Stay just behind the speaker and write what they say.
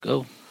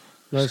Go.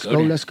 Let's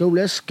go.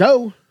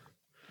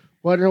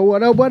 What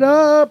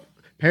up?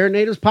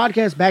 Paranators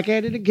podcast back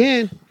at it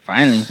again.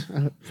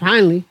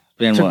 Finally.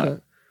 Been what?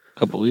 A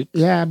couple weeks?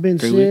 Yeah, I've been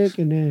 3 sick weeks?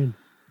 and then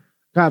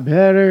got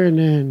better and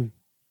then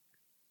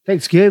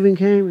Thanksgiving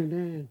came and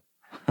then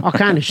all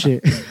kind of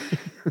shit.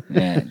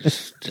 Yeah,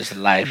 just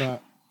life.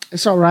 But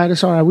it's all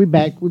right. We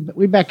back.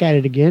 We back at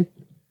it again.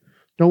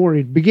 Don't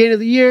worry. Beginning of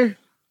the year,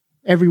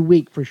 every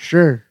week for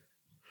sure.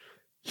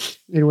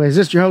 Anyways,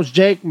 this is your host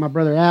Jake, my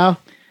brother Al.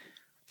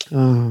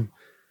 Gonna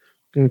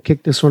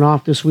kick this one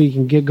off this week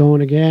and get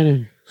going again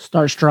and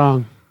start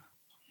strong.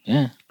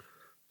 Yeah.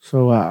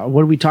 So,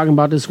 what are we talking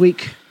about this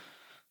week?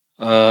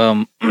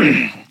 So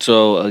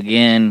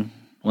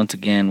once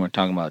again, we're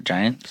talking about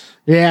Giants.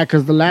 Yeah,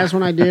 because the last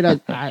one I did,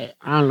 I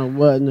don't know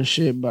what in the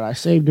shit, but I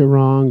saved it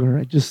wrong, or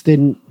I just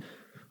didn't.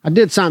 I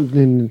did something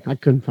and I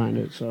couldn't find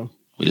it, so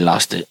we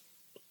lost it.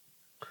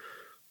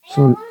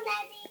 So,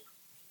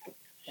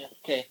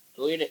 okay,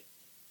 go eat it.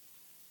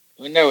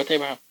 We know with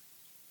Abraham.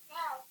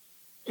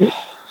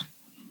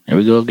 There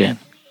we go again.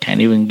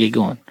 Can't even get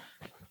going.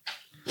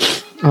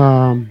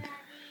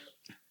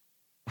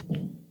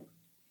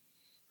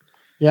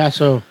 Yeah,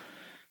 so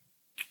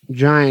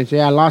Giants.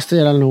 Yeah, I lost it.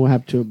 I don't know what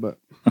happened to it, but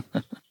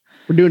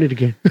we're doing it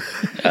again.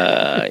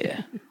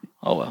 Yeah.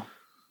 Oh well.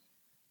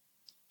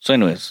 So,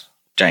 anyways,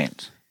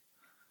 Giants.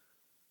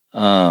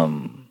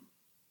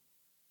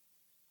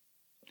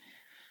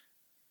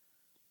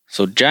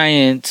 So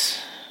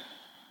Giants.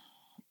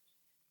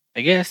 I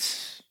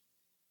guess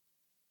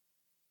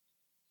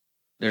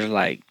there's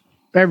like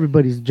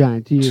everybody's a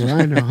giant to you.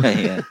 I know.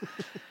 Yeah.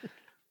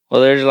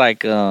 Well, there's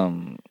like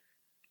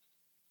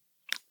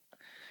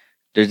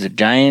there's the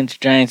Giants,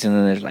 and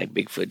then there's like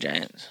Bigfoot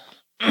Giants.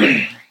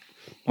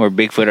 Where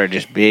Bigfoot are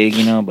just big,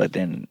 but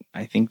then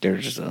I think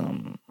there's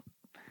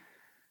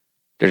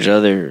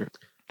other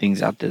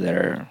things out there that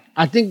are.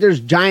 I think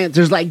there's giants.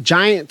 There's like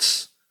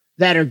giants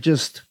that are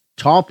just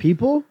tall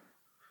people.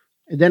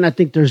 And then I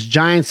think there's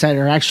giants that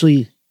are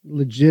actually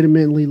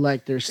legitimately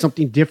like there's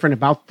something different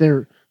about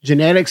their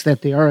genetics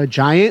that they are a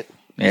giant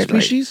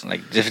species. Like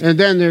and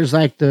then there's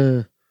like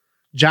the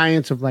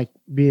giants of like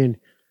being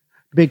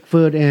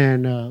Bigfoot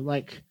and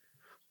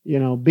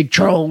big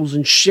trolls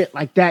and shit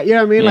like that. You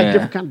know what I mean? Like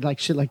different kind of like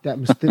shit like that,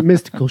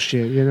 mystical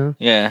shit. Yeah.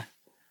 Yeah.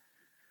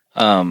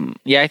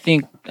 I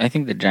think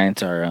the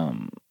giants are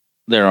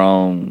their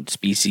own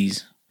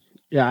species.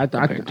 Yeah, I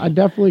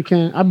definitely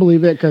can. I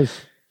believe it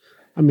because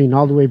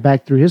all the way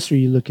back through history,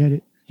 you look at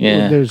it.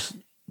 Yeah. There's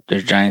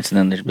giants and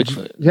then there's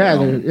Bigfoot.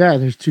 Yeah,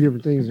 there's two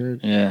different things there.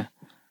 Yeah.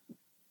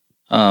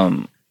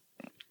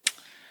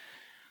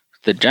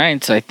 The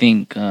giants, I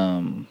think.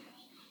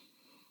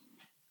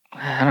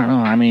 I don't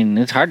know.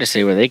 It's hard to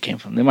say where they came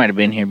from. They might have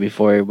been here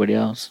before everybody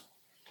else,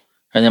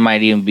 or they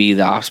might even be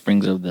the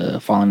offsprings of the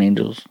fallen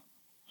angels.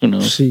 Who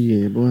knows? See,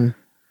 yeah, boy.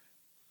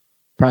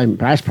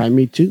 That's probably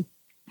me too.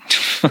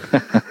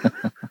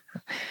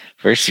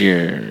 First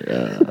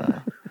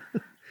year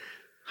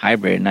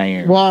hybrid, now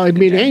you're. Well,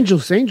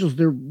 angels.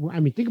 They're.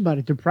 Think about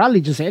it. They're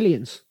probably just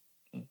aliens.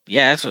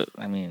 Yeah, that's what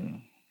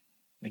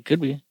They could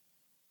be.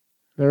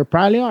 They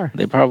probably are.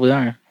 They probably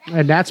are.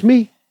 And that's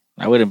me.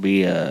 I wouldn't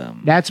be.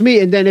 That's me.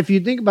 And then if you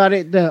think about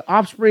it, the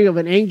offspring of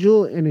an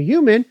angel and a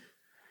human,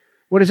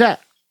 what is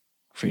that?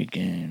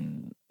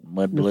 Freaking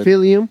mudblood.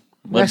 Nephilim.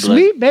 That's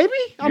me, baby.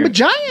 I'm a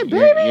giant,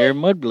 baby. You're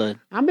mudblood.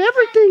 I'm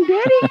everything,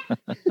 daddy.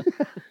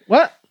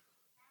 What?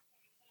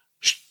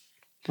 Shh.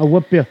 I'll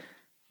whoop you.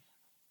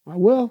 I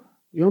will.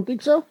 You don't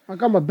think so? I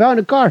got my bell in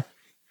the car.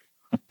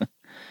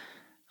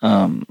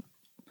 But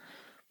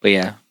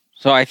yeah.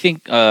 So I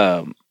think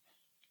from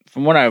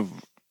what I've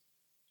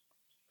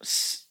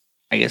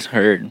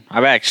heard,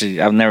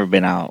 I've never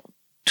been out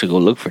to go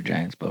look for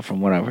giants, but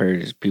from what I've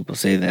heard is people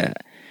say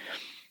that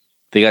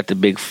they got the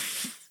big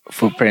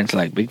footprints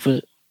like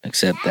Bigfoot,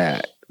 except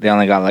that they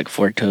only got like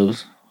 4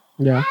 toes.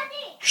 Yeah.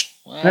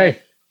 What?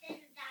 Hey.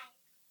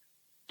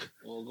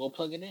 Well, go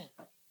plug it in.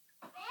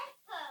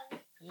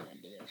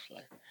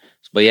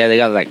 But yeah, they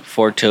got like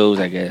 4 toes,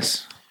 I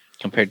guess,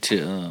 compared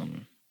to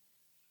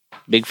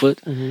Bigfoot.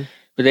 Mm-hmm.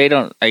 But they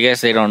don't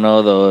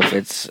know though if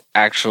it's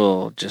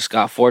actual just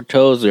got 4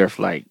 toes or if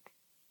like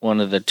one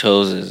of the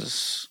toes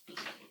is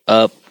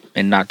up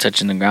and not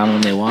touching the ground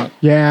when they walk.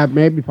 Yeah,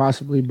 maybe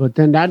possibly. But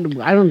then I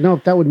don't know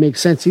if that would make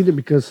sense either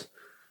because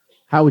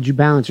how would you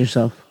balance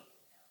yourself?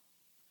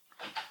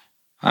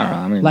 I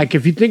don't know. Like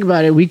if you think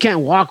about it, we can't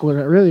walk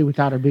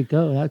without our big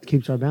toe. That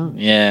keeps our balance.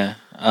 Yeah.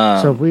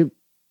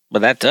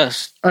 But that's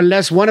us.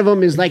 Unless one of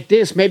them is like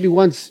this, maybe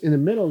one's in the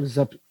middle is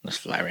up. Let's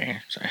fly right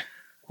here. Sorry.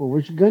 Well,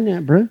 where's your gun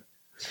at, bro?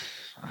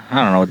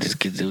 I don't know what this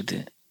kids do with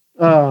it.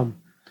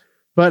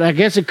 But I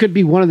guess it could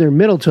be one of their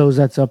middle toes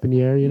that's up in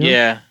the air,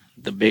 Yeah,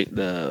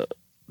 the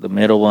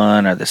middle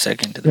one or the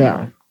second to the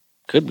middle.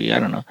 Could be, I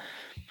don't know.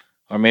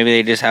 Or maybe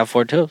they just have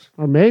 4 toes.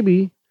 Or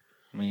maybe.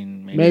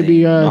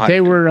 Maybe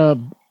they were,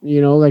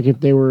 like if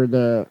they were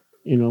the,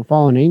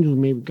 fallen angels,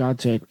 maybe God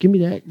said, give me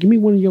that. Give me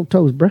one of your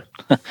toes, bro.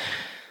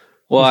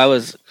 Well, I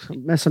was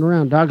messing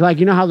around, dog. Like,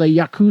 you know how the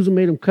Yakuza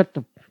made him cut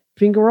the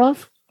finger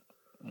off?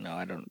 No,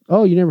 I don't.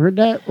 Oh, you never heard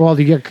that? Well,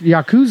 the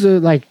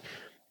Yakuza, like,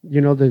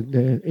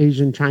 the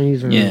Asian,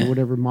 Chinese, or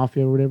whatever,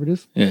 mafia or whatever it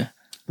is. Yeah.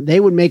 They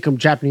would make them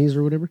Japanese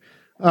or whatever.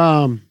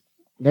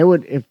 They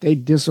would, if they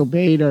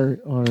disobeyed or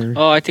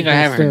oh, I think I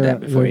have heard that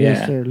before.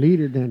 Yeah, their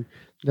leader, then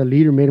the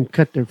leader made them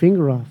cut their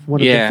finger off.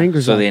 One of their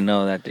fingers. So off. they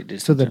know that they did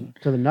to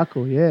the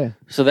knuckle. Yeah.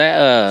 So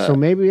that. So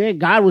maybe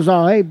God was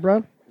all, hey,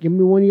 bro, give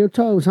me one of your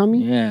toes,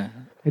 homie. Yeah.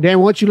 And then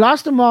once you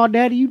lost them all,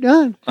 Daddy, you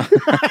done.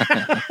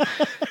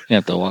 You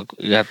have to walk.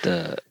 You have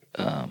to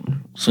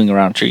swing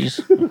around trees.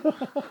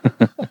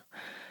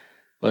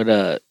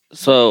 But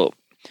so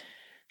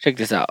check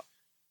this out.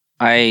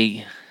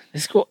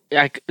 This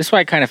is why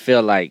I kind of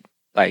feel like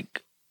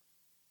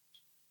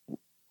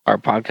our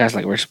podcast,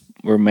 like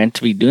we're meant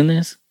to be doing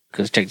this.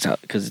 Because check this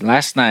out. Because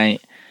last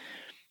night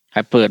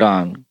I put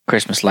on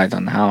Christmas lights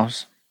on the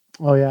house.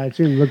 Oh yeah, it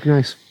seemed look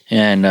nice.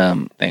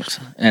 And thanks.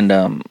 And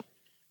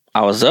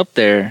I was up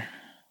there.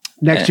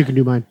 Next, you can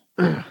do mine.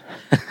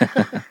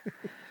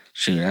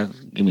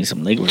 Shoot, give me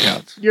some leg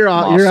workouts. You're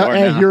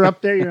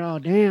up there. You're all,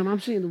 damn, I'm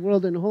seeing the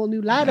world in a whole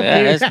new light up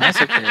there. Yeah, it's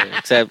nice up there,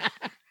 except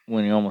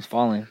when you're almost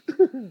falling.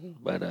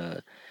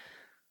 But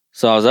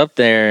so I was up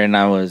there and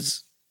I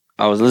was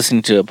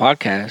listening to a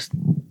podcast,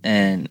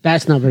 and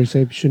that's not very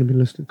safe. You shouldn't have been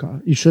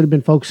listening. You should have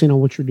been focusing on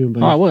what you're doing.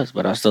 Buddy. Oh, I was,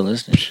 but I was still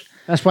listening.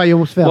 That's why you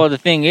almost fell. Well, the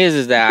thing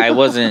is that I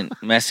wasn't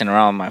messing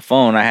around with my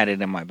phone. I had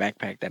it in my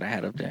backpack that I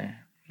had up there,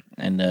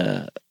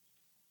 and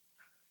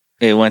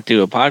it went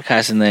through a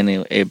podcast, and then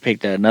it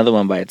picked another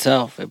one by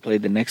itself. It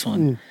played the next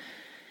one.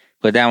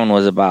 But that one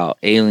was about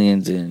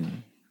aliens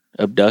and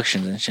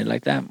abductions and shit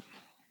like that.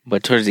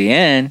 But towards the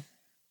end,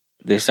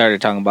 they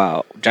started talking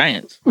about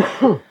giants.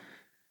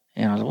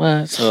 And I was like,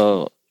 what?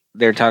 So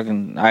they're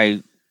talking,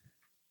 I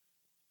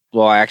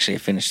actually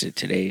finished it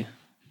today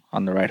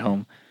on the ride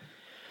home.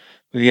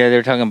 But yeah,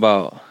 they're talking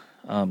about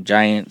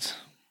giants.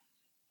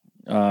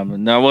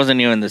 And that wasn't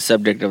even the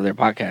subject of their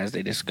podcast.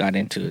 They just got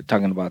into it,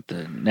 talking about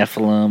the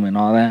Nephilim and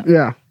all that.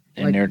 Yeah.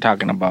 And they were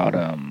talking about,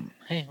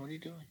 hey, what are you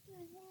doing?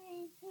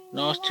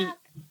 No, it's too...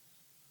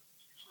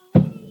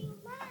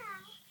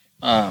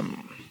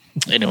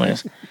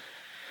 Anyways.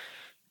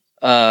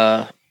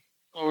 Where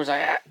was I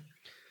at?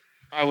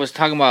 They were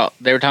talking about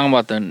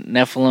the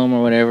Nephilim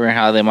or whatever,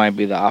 how they might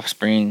be the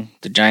offspring.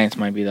 The giants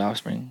might be the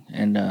offspring.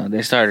 And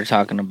they started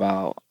talking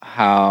about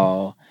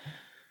how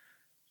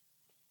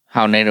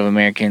Native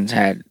Americans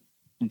had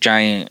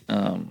giant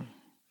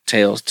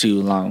tails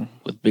too, along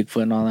with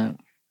Bigfoot and all that.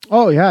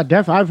 Oh yeah,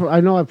 definitely.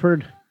 I know I've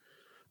heard,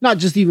 not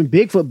just even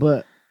Bigfoot,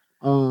 but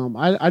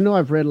I know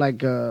I've read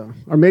or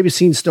maybe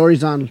seen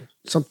stories on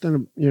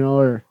something,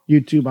 or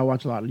YouTube. I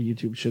watch a lot of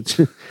YouTube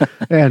shits,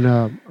 and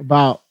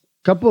about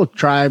a couple of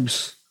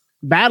tribes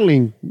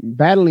battling,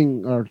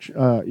 or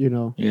or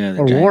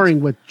giants.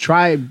 warring with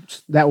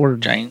tribes that were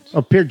giants.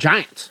 Appeared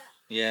giants.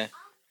 Yeah.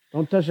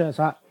 Don't touch that. It's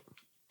hot.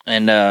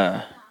 And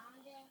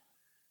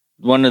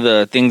one of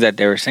the things that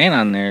they were saying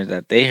on there is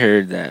that they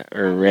heard that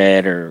or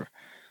read or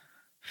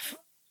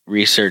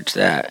researched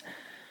that.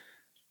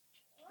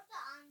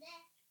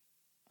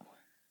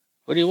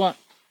 What do you want?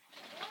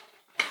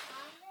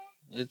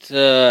 It's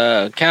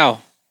a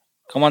cow.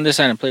 Come on this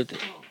side and play with it.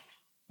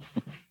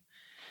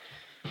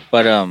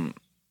 But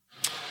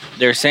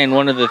they're saying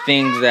one of the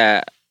things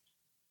that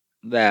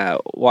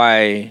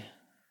why.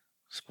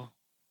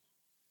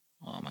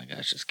 Oh my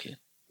gosh, this kid.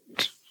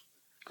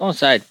 Go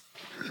inside.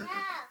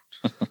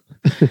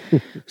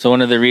 So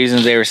one of the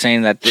reasons they were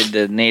saying that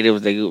the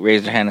natives, they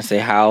raise their hand and say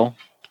how,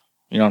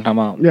 you know what I'm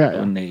talking about? Yeah.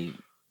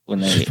 When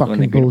they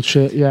fucking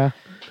bullshit. Yeah.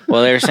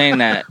 Well, they were saying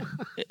that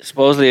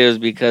supposedly it was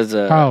because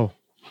I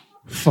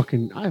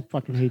fucking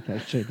hate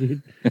that shit,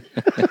 dude.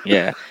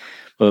 Yeah,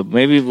 but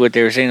maybe what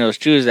they were saying was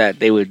true is that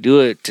they would do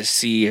it to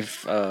see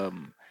if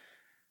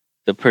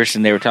the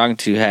person they were talking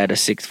to had a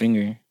sixth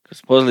finger. Because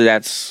supposedly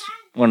that's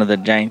one of the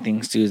giant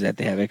things too, is that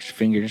they have extra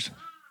fingers.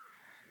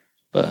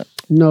 But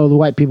no, the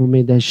white people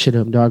made that shit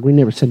up, dog. We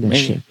never said that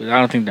shit. But I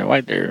don't think they're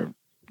white. They're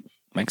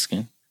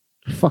Mexican.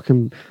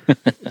 Fucking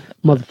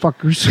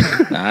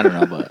motherfuckers. Nah, I don't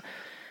know, but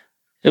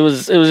it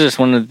was just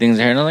one of the things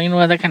there. And I'm like, you know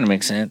what? That kind of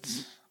makes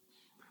sense.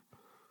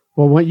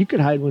 Well, you could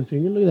hide one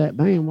finger. Look at that.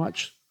 Bam,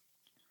 watch.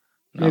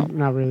 No. Maybe,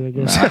 not really, I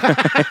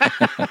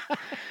guess. No.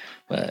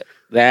 But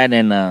that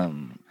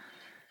and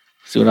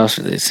see what else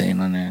were they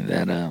saying on there?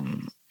 That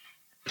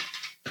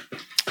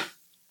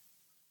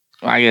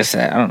well, I guess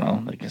that, I don't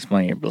know, like it's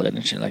money or blood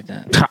and shit like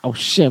that. Oh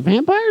shit,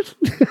 vampires?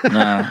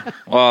 No.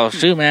 Well,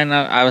 shoot, man,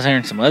 I was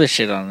hearing some other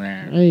shit on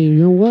there. Hey, you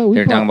know what?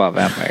 They're talking about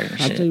vampires and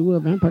shit. I'll tell you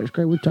what, vampires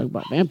great. We talk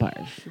about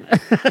vampires.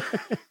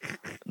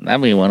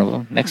 That'd be one of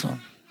them. Next one.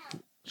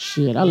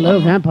 Shit, I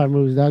love vampire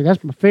movies, dog.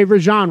 That's my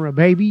favorite genre,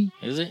 baby.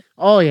 Is it?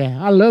 Oh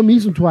yeah, I love me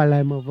some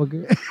Twilight,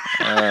 motherfucker.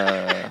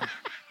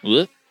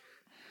 What?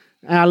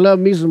 And I love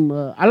me some.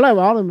 I love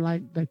all of them,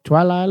 like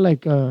Twilight.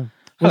 What's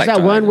like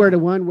that Twilight,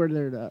 one where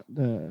they're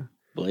the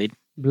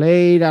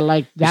Blade. I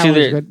like that one.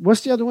 Good.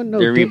 What's the other one? No,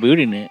 they're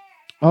rebooting it.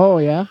 Oh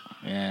yeah.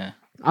 Yeah.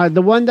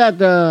 The one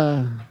that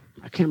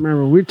I can't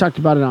remember. We talked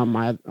about it on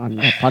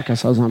the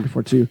podcast I was on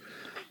before too.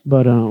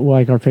 But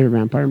like our favorite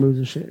vampire movies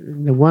and shit.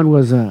 And the one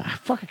was I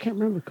can't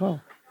remember the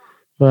call.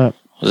 But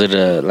Was it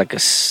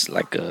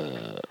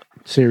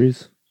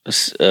series.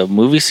 a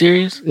movie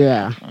series?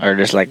 Yeah. Or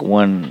just like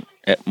one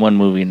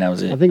movie and that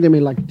was I it? think they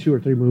made like 2 or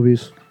 3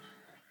 movies.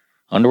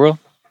 Underworld?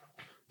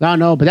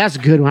 No, but that's a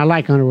good one. I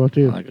like Underworld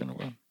too. I like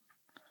Underworld.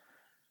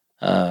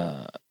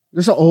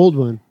 This is an old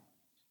one.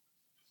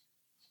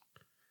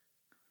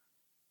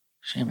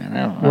 Shit, man,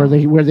 I don't know.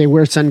 Where they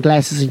wear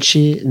sunglasses and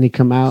shit and they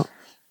come out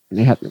and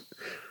they have to...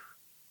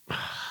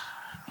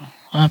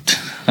 I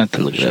have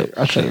to look it up.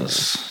 I'll show you.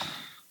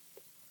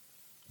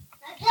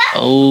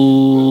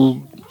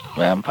 Old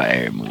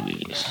vampire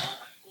movies.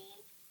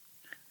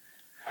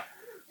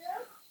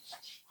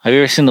 Have you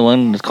ever seen the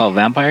one that's called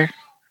Vampire?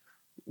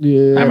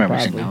 Yeah, I remember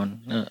seeing that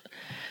one.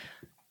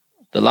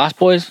 The Lost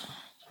Boys,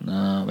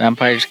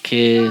 Vampire's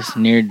Kiss,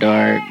 Near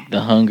Dark,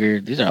 The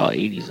Hunger. These are all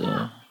 80s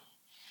though.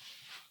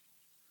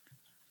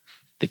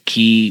 The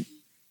Keep,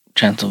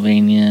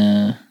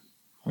 Transylvania,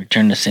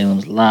 Return to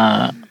Salem's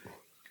Lot,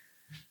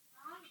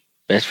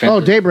 Best Friend. Oh,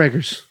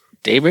 Daybreakers.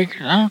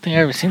 Daybreakers? I don't think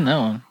I've ever seen that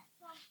one.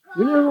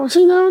 You never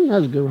seen that one?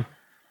 That's a good one.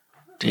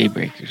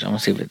 Daybreakers. I'm gonna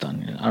see if it's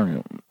on here. I don't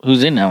know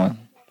who's in that one.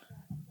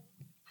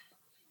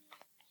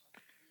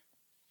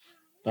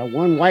 That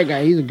one white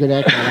guy, he's a good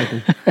actor. I like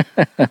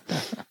him.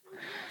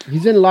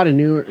 He's in a lot of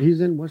newer.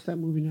 He's in what's that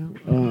movie now?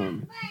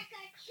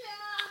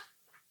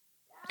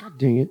 God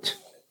dang it!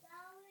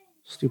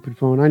 Stupid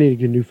phone. I need to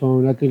get a new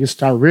phone. I think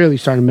it's really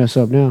starting to mess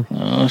up now.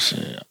 Oh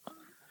shit!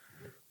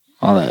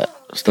 All that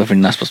stuff you're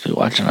not supposed to be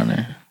watching on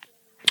there.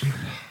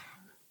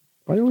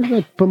 Why do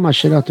I put my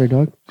shit out there,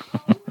 dog?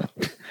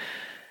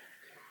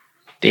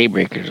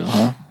 Daybreakers,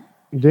 huh?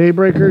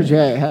 Daybreakers,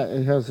 yeah.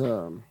 It has.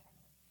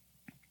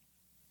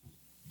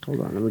 Hold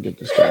on, let me get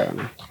this guy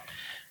on.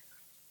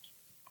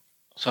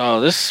 So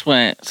this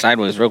went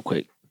sideways real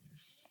quick.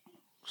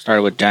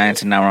 Started with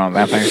giants and now we're on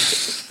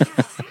vampires.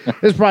 This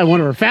is probably one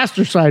of our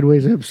faster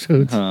sideways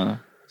episodes.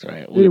 That's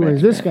right.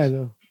 Anyways, this guy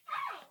though.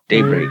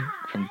 Daybreak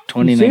from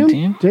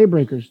 2019.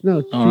 Daybreakers,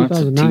 no, Oh, that's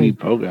a 2009. TV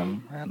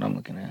program that I'm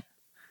looking at.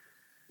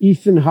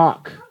 Ethan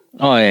Hawke.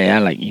 Oh yeah, I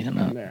like Ethan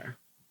Hawke. There.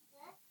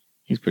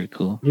 He's pretty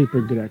cool. He's a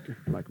pretty good actor.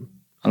 I like him.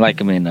 I like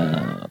him in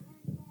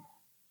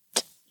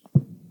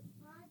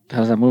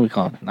how's that movie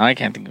called? Now I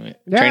can't think of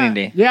it. Yeah. Training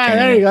Day. Yeah,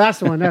 Training there Day. you go. That's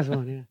the one. That's the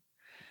one. Yeah.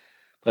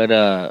 But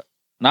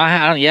no,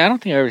 I don't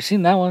think I've ever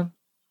seen that one.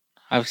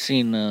 I've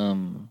seen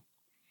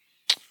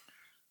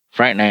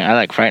Fright Night. I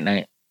like Fright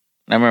Night.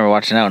 I remember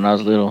watching that when I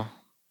was little.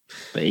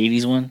 The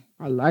 80s one.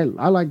 I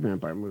like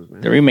vampire movies,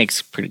 man. The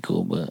remake's pretty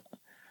cool, but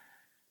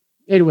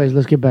anyways,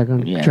 let's get back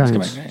on Yeah, let's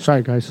Giants. get back on.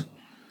 Sorry, guys.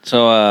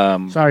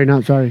 so Sorry,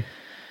 not sorry.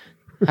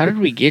 how did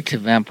we get to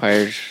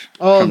vampires?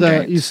 Oh, from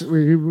Giants?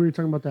 we were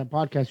talking about that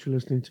podcast you're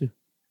listening to.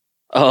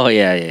 Oh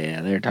yeah.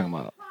 They're talking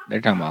about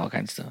all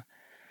kinds of stuff.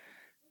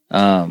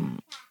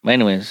 But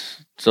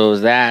anyways, so it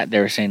was that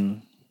they're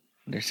saying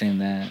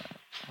that.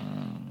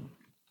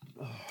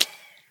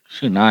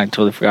 Shoot, now I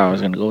totally forgot I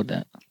was gonna go with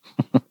that.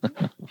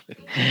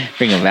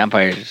 Being a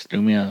vampire just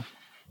threw me off.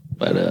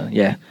 But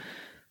yeah,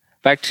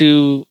 back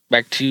to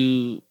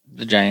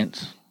the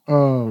Giants.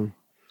 Oh,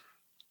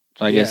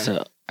 So I guess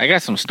I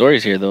got some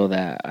stories here though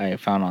that I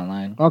found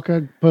online.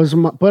 okay. Put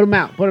them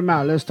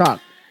out. Let's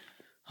talk.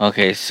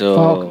 Okay,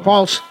 so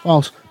False.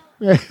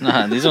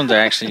 nah, these ones are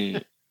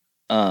actually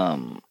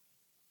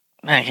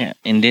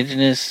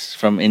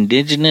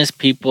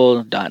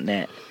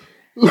indigenouspeople.net.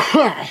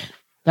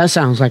 That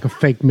sounds like a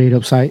fake made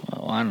up site.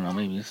 Well, I don't know,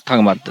 maybe it's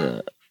talking about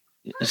it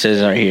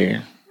says right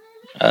here.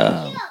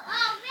 Oh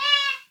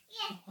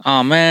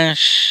man,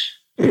 shh.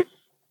 It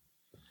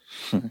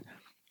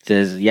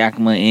says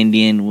Yakima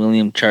Indian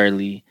William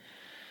Charlie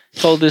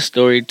told this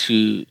story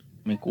to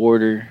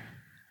McWhorter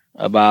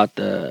about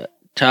the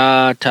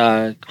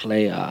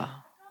Tataklea,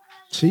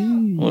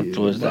 which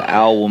was the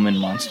owl woman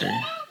monster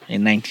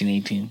in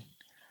 1918.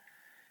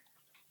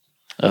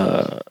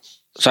 So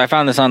I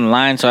found this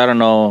online, so I don't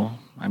know.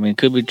 I mean, it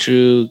could be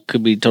true,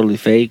 could be totally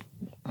fake.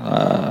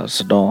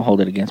 So don't hold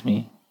it against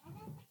me.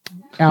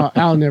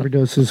 Al never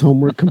does his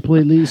homework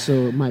completely,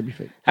 so it might be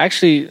fake.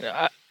 Actually,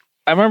 I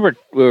remember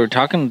we were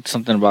talking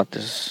something about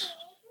this.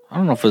 I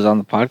don't know if it was on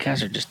the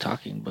podcast or just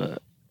talking,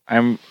 but I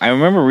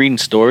remember reading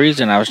stories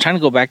and I was trying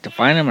to go back to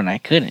find them and I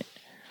couldn't.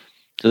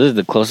 So this is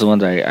the closest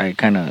ones I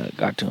kind of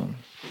got to them.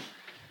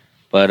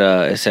 But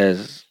it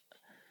says,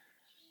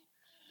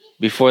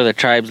 before the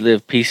tribes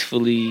lived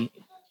peacefully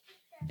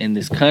in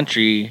this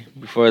country,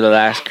 before the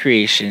last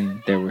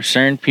creation, there were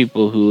certain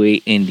people who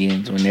ate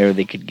Indians whenever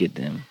they could get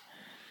them.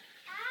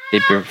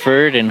 They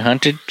preferred and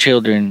hunted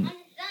children.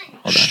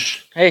 Hold on.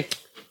 Hey,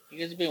 you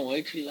guys are being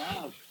way too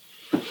loud.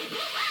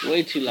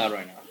 Way too loud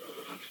right now.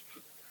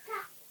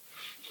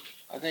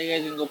 I thought you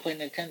guys were going to go play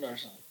Nintendo or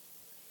something.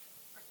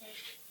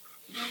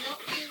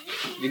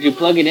 Did you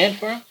plug it in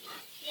for him?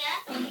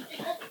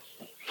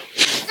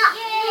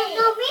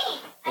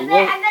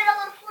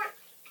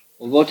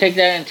 We'll go take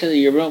that into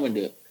your room and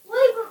do it.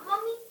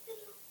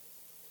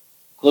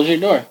 Close your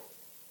door.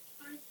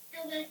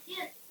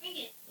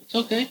 It's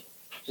okay.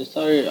 Just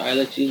sorry, I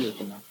let you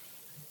look now.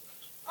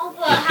 Oh,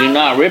 Just do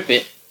not rip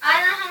it. I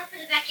don't know how to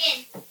put it back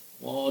in.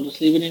 Well, just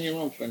leave it in your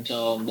room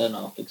until I'm done.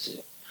 I'll fix it.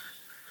 No,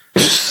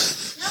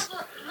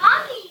 but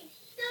Mommy, she's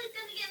still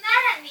gonna get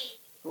mad at me.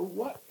 For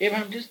what?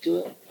 Abraham, just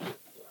do it.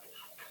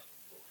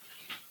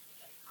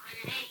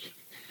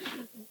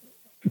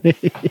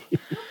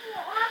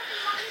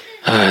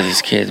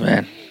 These kids,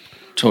 man.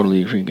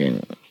 Totally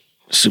freaking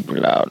super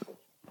loud.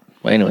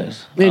 But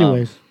anyways.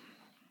 Anyways.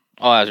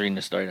 I was reading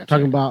the story.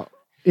 Talking about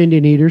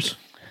Indian eaters.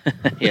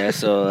 Yeah,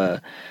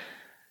 so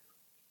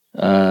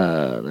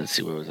let's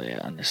see, where was I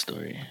at on this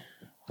story?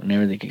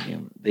 Whenever they could get,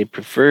 they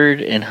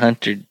preferred and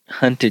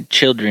hunted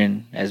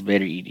children as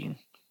better eating.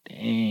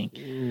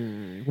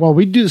 Dang. Well,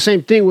 we do the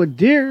same thing with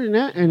deer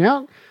and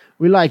elk.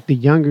 We like the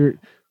younger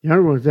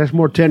ones. That's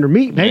more tender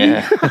meat, baby.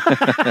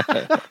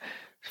 Yeah.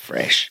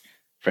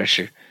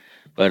 Fresher.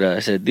 But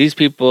it said these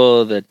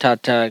people, the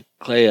Tata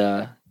Clea,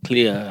 I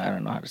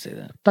don't know how to say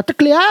that. Tata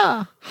Clea.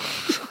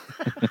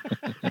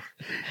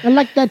 I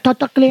like that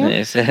Tata Clea.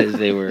 It says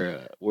they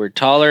were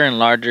taller and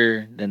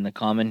larger than the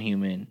common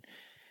human.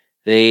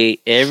 They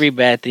ate every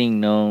bad thing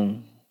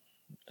known,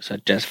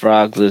 such as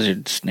frogs,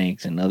 lizards,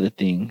 snakes, and other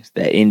things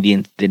that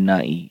Indians did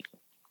not eat.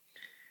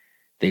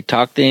 They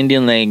talked the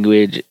Indian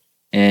language,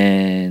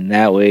 and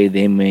that way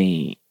they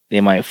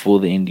might fool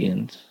the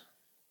Indians.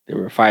 There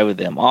were 5 of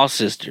them, all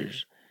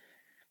sisters.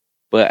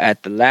 But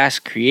at the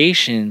last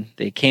creation,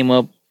 they came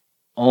up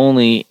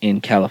only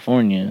in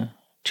California.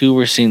 2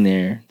 were seen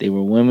there. They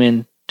were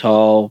women,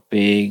 tall,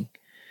 big,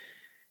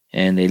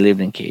 and they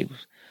lived in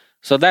caves.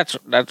 So that's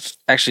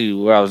actually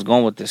where I was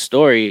going with this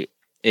story.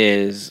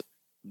 Is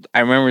I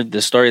remember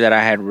the story that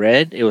I had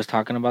read. It was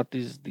talking about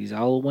these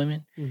owl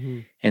women,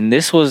 and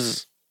this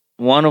was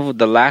one of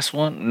the last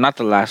one, not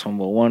the last one,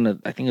 but one of,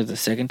 I think it was the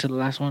second to the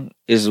last one,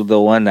 is the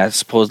one that's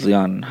supposedly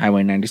on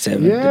Highway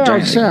 97. Yeah,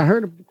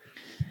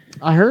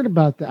 I heard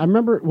about that. I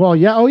remember. Well,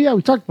 yeah. Oh, yeah.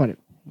 We talked about it.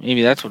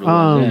 Maybe that's what it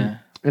was. Yeah.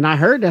 And I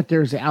heard that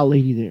there's an owl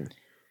lady there,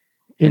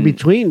 in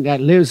between,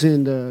 that lives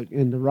in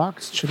the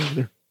rocks. Shit over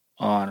there.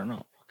 Oh, I don't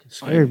know.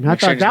 I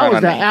thought that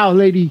was that owl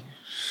lady.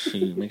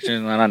 Make sure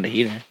it's not on the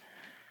heater.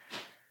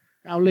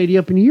 Owl lady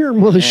up in here,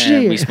 mother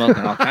shit. We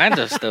smoking all kinds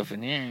of stuff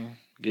in here.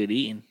 Good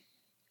eating.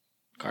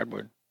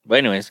 Cardboard. But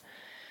anyways,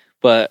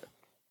 that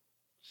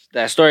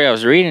story I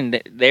was reading,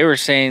 they were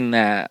saying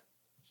that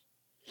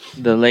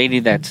the lady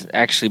that's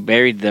actually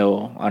buried,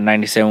 though, on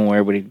 97, where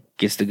everybody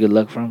gets the good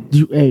luck from,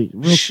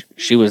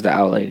 she was the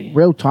owl lady.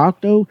 Real talk,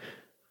 though,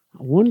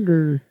 I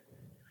wonder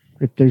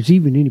if there's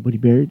even anybody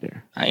buried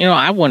there.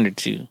 I wondered,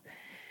 too.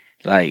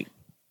 Like,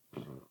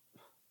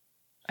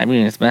 I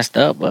mean, it's messed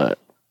up, but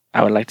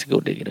I would like to go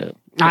dig it up.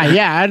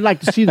 Yeah, I'd like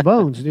to see the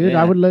bones, dude.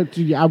 Yeah. I would love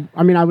to.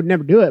 I mean, I would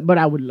never do it, but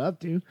I would love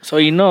to. So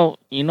you know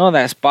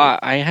that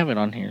spot. I have it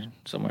on here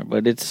somewhere,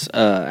 but it's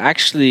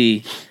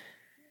actually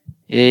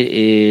it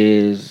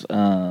is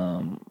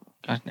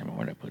gosh, never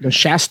where I put it. The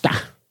Shasta.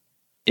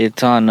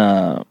 It's on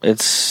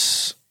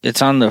it's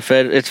on the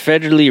it's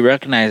federally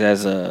recognized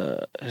as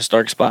a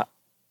historic spot.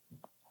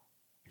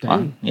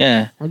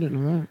 Yeah, I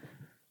didn't know that.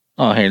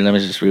 Oh, here, let me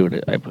just read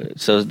what I put.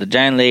 It says, the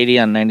giant lady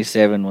on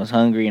 97 was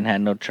hungry and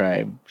had no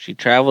tribe. She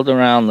traveled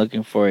around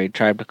looking for a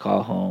tribe to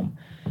call home.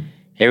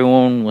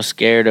 Everyone was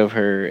scared of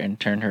her and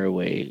turned her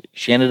away.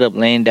 She ended up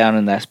laying down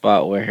in that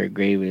spot where her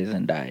grave is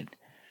and died.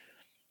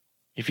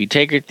 If you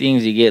take her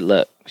things, you get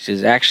luck.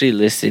 She's actually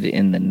listed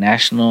in the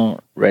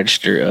National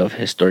Register of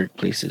Historic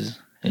Places.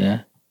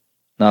 Yeah.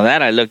 Now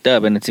that I looked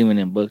up, and it's even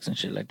in books and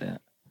shit like that.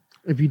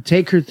 If you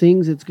take her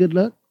things, it's good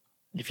luck?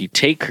 If you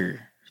take her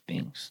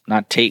things,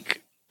 not take.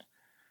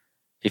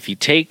 If you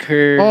take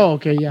her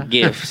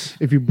gifts.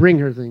 If you bring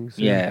her things.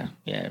 Yeah.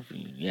 I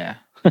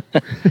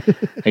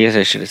guess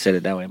I should have said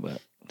it that way,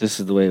 but this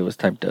is the way it was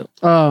typed up.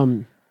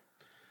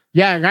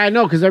 Yeah, I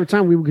know, because every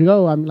time we would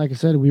go, like I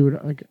said, we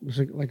would,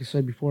 like I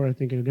said before, I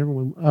think in a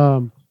different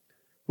one,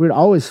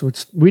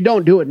 we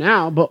don't do it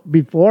now, but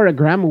before,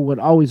 grandma would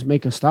always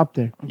make us stop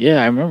there.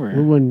 Yeah, I remember.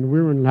 We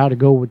weren't allowed to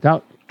go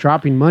without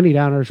dropping money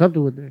down or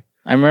something with it.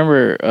 I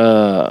remember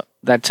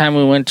that time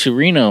we went to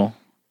Reno,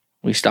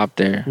 we stopped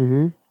there.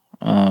 Mm-hmm.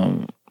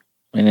 And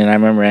then I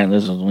remember Aunt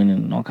Liz was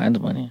winning all kinds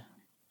of money.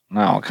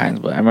 Not all kinds,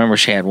 but I remember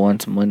she had won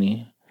some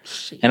money.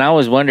 And I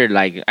always wondered,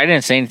 like, I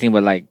didn't say anything,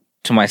 but like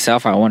to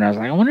myself, I was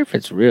like, I wonder if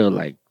it's real,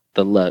 like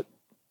the luck.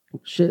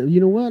 Shit, you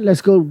know what?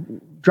 Let's go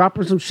drop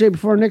her some shit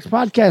before our next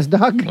podcast,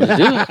 dog.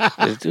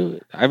 Let's do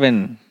it. I've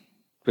been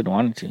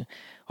wanting to.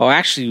 Oh,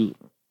 actually,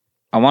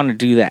 I want to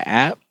do that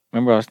app.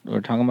 Remember we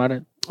were talking about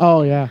it?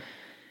 Oh, yeah.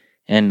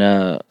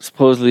 And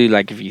supposedly,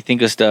 like, if you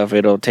think of stuff,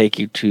 it'll take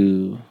you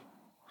to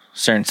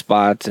certain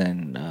spots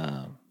and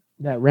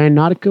that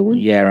Randonautica one?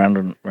 Yeah,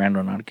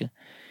 Randonautica.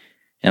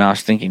 And I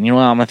was thinking, you know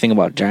what, I'm gonna think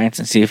about giants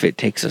and see if it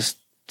takes us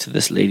to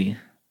this lady.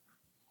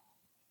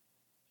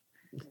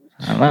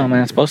 I don't know,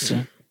 man. It's supposed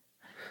to.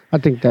 I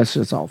think that's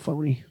just all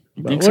phony.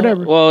 But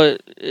whatever. So? Well,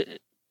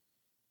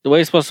 the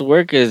way it's supposed to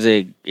work is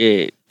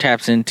it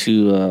taps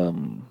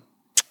into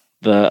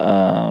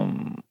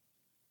the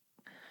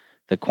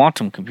the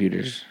quantum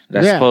computers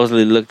that Yeah.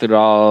 supposedly looked at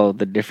all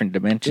the different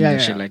dimensions Yeah, and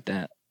yeah. shit like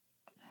that.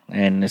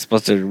 And it's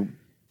supposed to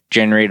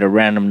generate a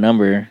random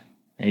number,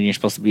 and you're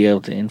supposed to be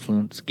able to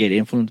get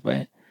influenced by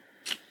it.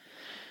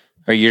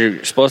 Or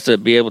you're supposed to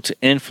be able to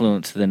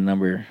influence the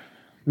number.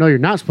 No, you're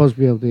not supposed to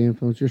be able to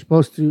influence. You're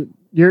supposed to.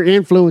 Your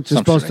influence is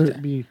Something supposed like to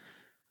that. be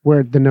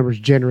where the number's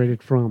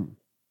generated from.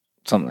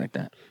 Something like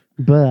that.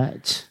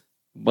 But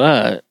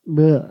But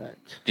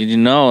did you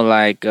know,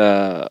 like,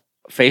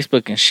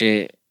 Facebook and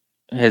shit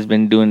has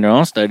been doing their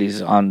own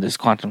studies on this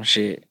quantum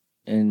shit?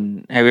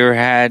 And have you ever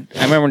had?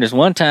 I remember this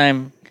one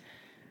time,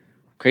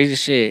 crazy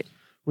shit.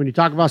 when you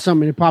talk about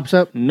something, it pops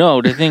up.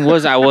 No, the thing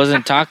was, I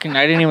wasn't talking.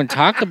 I didn't even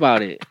talk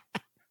about it.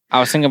 I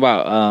was thinking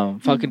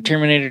about fucking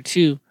Terminator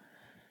 2.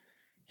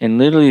 And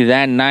literally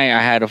that night,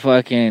 I had a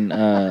fucking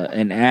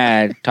an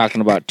ad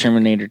talking about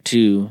Terminator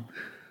 2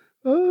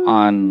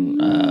 on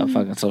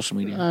fucking social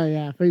media. Oh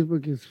yeah,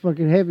 Facebook is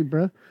fucking heavy,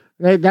 bro.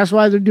 That's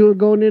why they're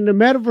going into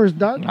metaverse,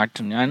 dog.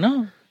 I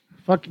know.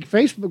 Fucking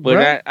Facebook, But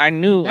bro. I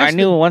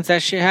knew once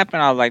that shit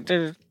happened, I was like,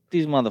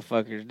 these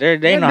motherfuckers,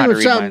 they know how to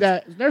read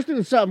minds. They're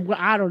doing something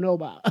I don't know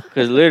about.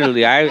 Because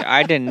literally,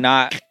 I did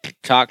not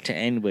talk to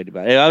anybody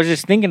about it. I was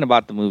just thinking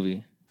about the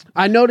movie.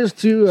 I noticed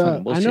too. Fucking I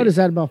bullshit. noticed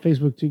that about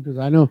Facebook too, because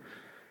I know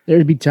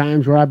there'd be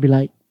times where I'd be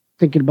like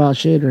thinking about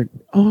shit, or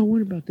I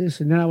wonder about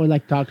this, and then I would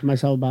like talk to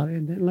myself about it,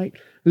 and then like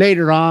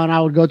later on, I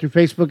would go through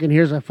Facebook and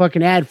here's a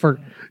fucking ad for,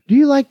 do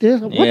you like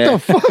this? What Yeah. the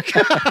fuck?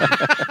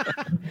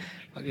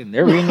 Fucking,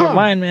 they're reading your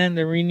mind, man.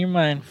 They're reading your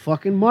mind.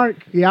 Fucking Mark,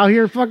 he out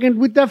here fucking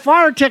with that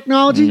fire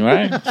technology,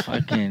 Right?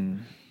 Fucking,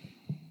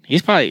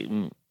 he's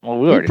probably. Well,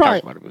 we already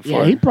talked about it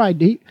before. Yeah, he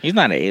probably. He's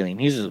not an alien.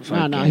 He's a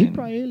fucking. No, he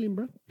probably alien,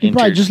 bro. He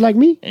probably just like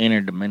me.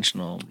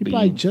 Interdimensional He being.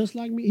 probably just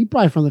like me. He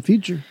probably from the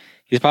future.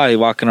 He's probably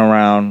walking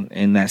around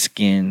in that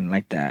skin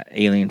like that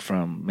alien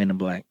from Men in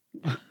Black.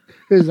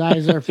 His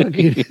eyes are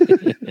fucking.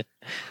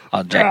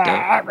 All jacked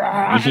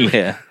up.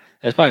 Yeah.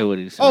 That's probably what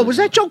he's. Oh, was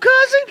that your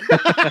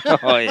cousin?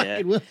 Oh, yeah.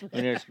 It was-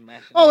 When they're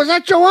smashing. Oh, was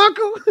that your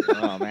uncle?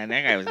 Oh, man.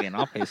 That guy was getting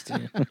all pissed,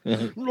 too.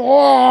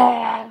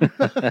 Oh.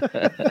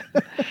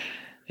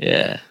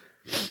 Yeah.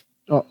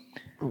 Oh,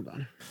 hold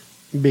on.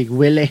 Big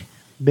Willie.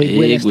 Big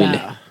Willie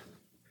style.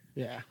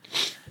 Yeah.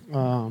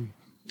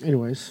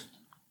 Anyways.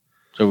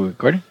 So we're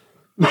recording?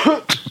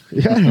 Yeah,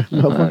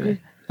 motherfucker.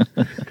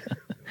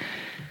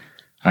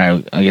 All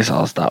right. I guess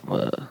I'll stop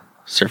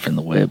surfing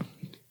the web.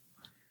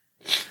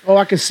 Oh,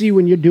 I can see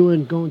when you're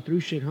going through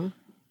shit, huh?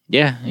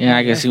 Yeah.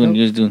 I can see when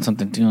you was doing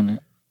something, too, on it.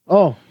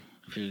 Oh.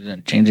 If you was going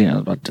to change it, I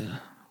was about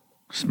to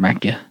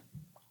smack you.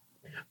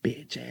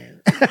 Bitch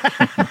ass.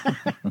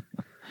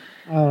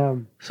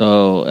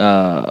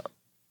 So,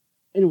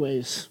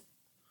 Anyways.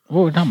 what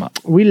were we talking about?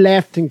 We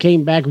left and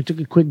came back. We took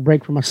a quick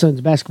break from my son's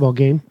basketball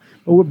game.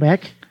 But we're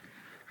back.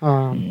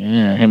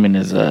 Yeah, him and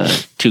his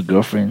two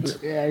girlfriends.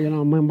 Yeah, you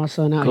know, my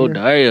son out Go here.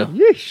 Dario.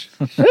 Yeesh.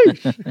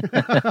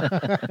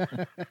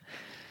 Yeesh.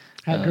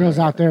 Had girls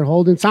out there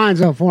holding signs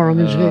up for him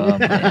and shit.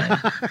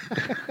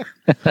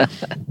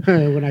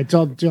 When I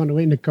told him to on the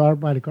way in the car,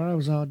 by the car, I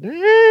was all,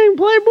 dang,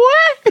 Playboy.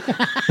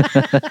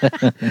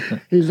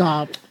 He's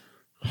all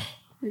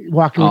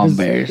walking All with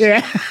his... embarrassed.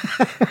 Yeah.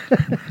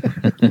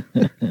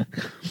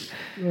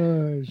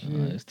 Oh,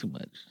 shit. That's too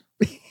much.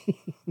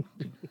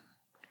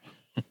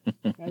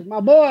 That's my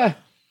boy.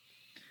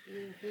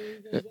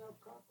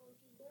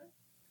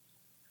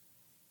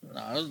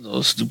 No,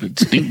 those stupid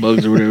stink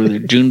bugs or whatever. They're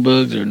June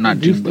bugs or not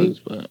June bugs,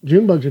 but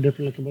June bugs are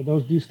different looking, but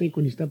those do stink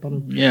when you step on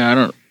them. yeah, I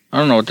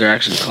don't know what they're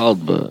actually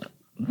called, but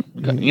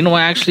you know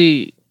what?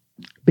 Actually,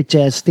 Bitch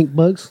ass stink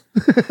bugs.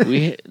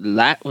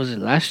 was it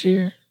last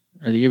year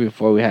or the year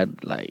before? We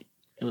had like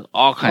it was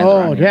all kinds. Oh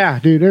around here. yeah,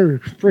 dude, they're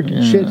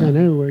freaking shit on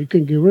everywhere. You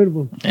couldn't get rid of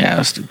them.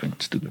 Yeah,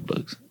 stupid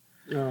bugs.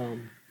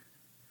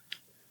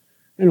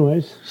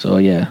 Anyways, So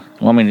yeah,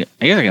 well, I mean,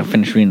 I guess I can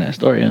finish reading that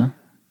story, huh?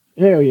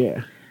 hell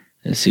yeah.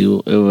 Let's see.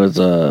 It was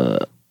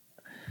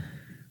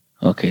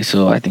okay.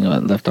 So I think I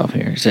left off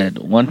here. It said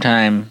one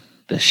time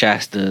the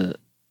Shasta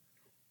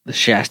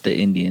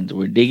Indians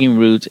were digging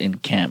roots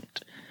and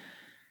camped.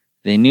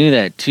 They knew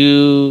that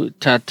two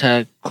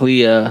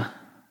Tataclea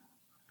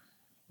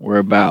were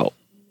in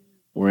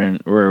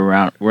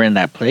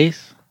that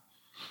place.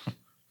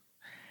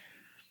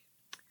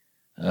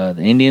 The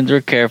Indians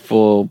were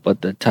careful,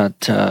 but the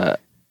Tataclea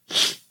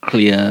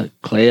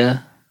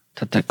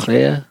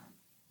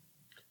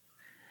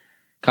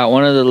caught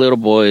one of the little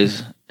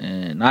boys,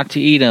 and not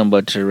to eat him,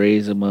 but to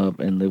raise him up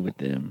and live with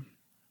them.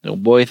 The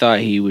boy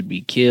thought he would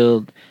be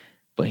killed,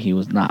 but he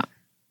was not.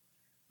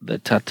 The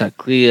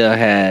Tataclea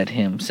had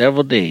him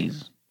several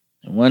days,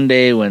 and one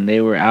day when they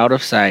were out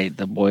of sight,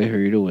 the boy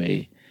hurried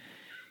away.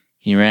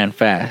 He ran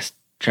fast,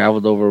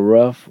 traveled over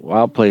rough,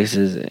 wild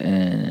places,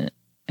 and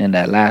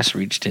at last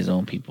reached his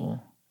own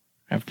people.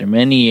 After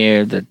many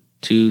years, the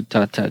two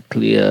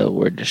Tataclea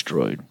were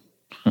destroyed.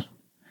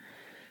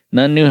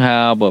 None knew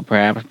how, but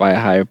perhaps by a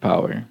higher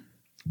power.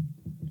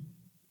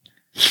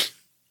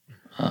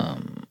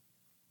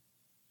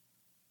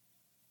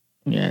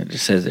 Yeah, it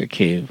just says their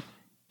cave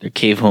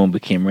home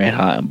became red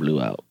hot and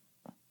blew out.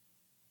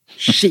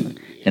 Shit.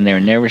 And they were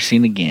never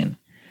seen again.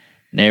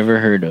 Never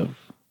heard of.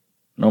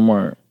 No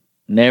more.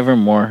 Never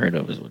more heard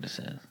of is what it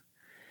says.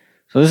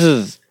 So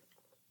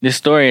this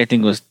story I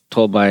think was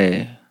told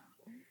by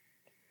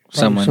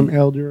someone. Some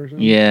elder or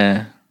something.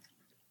 Yeah.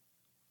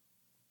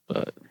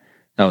 But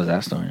that was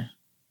that story.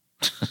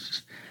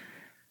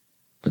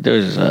 But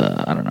there's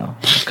I don't know,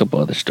 a couple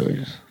other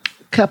stories.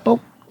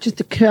 Just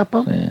a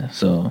couple. Yeah.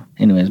 So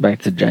anyways,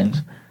 back to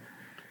Giants.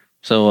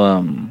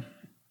 So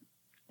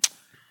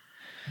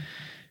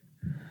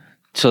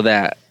so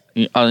that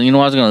you know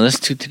what I was gonna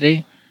listen to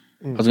today?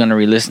 I was gonna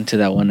re-listen to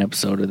that one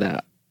episode of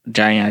that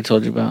giant I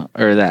told you about,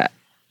 or that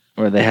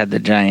where they had the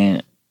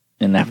giant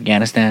in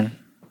Afghanistan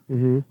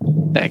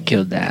that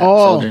killed that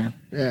soldier.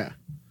 Yeah,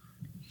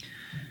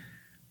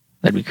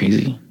 that'd be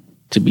crazy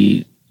to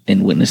be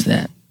and witness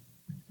that.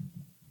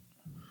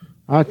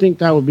 I think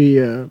that would be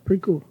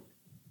pretty cool.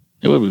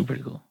 It would be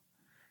pretty cool.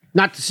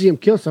 Not to see him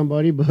kill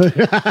somebody,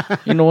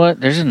 but you know what?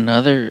 There's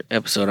another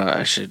episode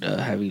I should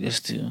have you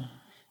listen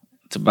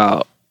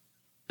to.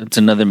 It's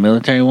another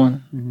military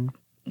one.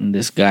 And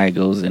this guy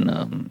goes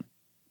and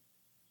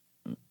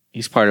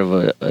he's part of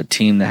a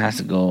team that has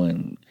to go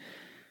and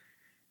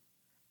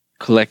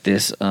collect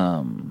this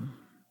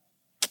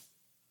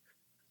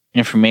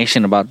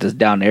information about this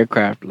downed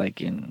aircraft,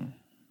 like in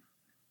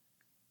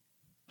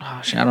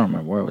I don't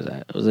remember where it was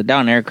at. It was a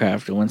downed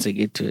aircraft, and once they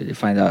get to it, they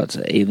find out it's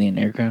an alien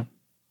aircraft.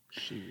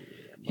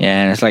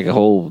 Yeah, and it's like the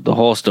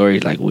whole story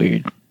is like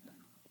weird,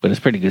 but it's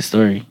a pretty good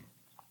story.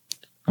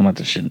 I'm about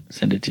to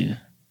send it to you.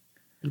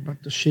 You're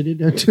about to shit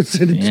it?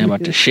 Send it to I'm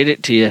about to shit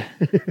it to you.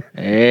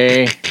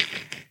 Hey,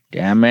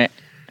 damn it.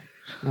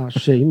 Oh,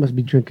 shit, you must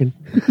be drinking.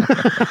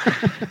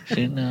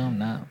 Shit, no, I'm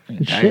not.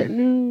 Shit,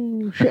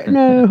 no. Shit,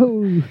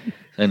 no.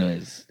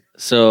 Anyways,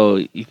 so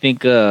you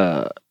think,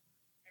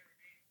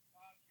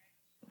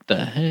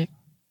 the heck?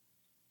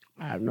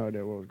 I have no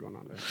idea what was going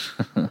on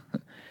there.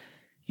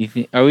 You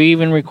think, are we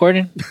even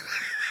recording?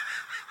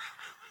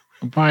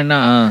 Probably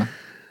not,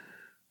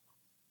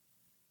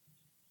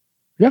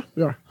 Yeah,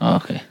 we are. Oh,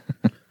 okay.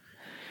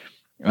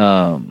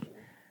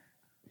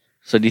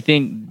 So do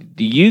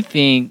you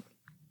think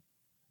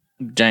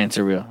giants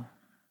are real?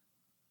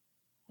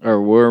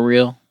 Or were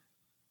real?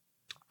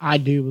 I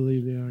do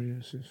believe they are,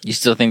 yes. You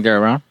still think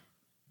they're around?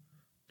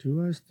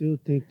 Do I still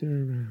think they're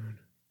around?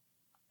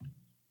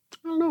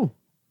 I don't know.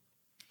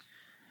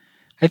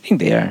 I think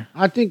they are.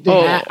 I think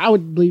I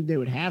would believe they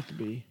would have to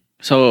be.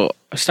 So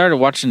I started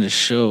watching the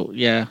show.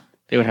 Yeah,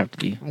 they would have to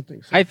be. I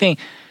think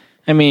so.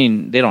 I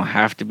mean, they don't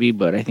have to be,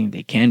 but I think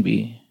they can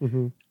be.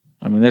 Mm-hmm.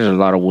 I mean, there's a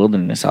lot of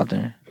wilderness out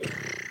there.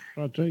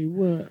 I'll tell you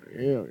what.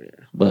 Hell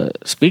yeah.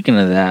 But speaking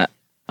of that,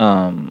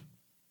 I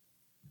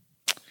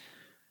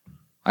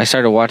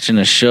started watching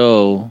a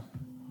show,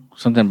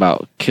 something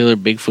about killer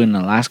Bigfoot in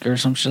Alaska or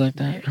some shit like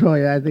that. Oh,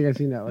 yeah, I think I've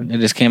seen that one. It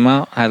just came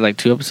out. Had like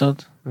 2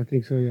 episodes. I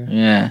think so, yeah.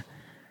 Yeah.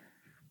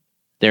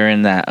 They're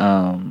in that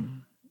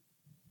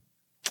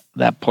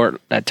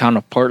that town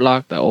of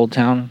Portlock, the old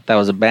town that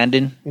was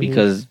abandoned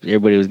because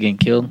everybody was getting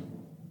killed.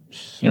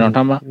 You know what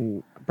I'm talking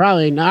about?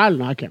 Probably not. I don't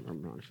know. I can't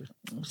remember, honestly.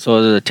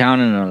 So there's a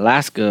town in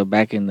Alaska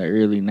back in the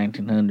early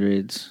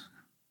 1900s.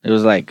 It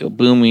was like a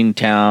booming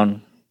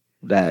town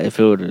that if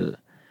it would have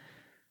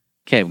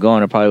kept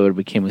going, it probably would have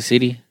became a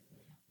city.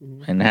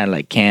 And it had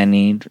like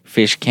canning,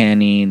 fish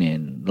canning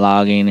and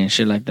logging and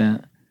shit like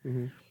that.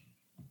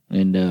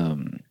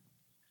 And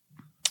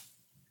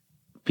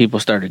people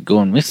started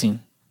going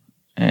missing.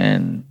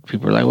 And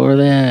people were like, where are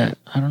they at?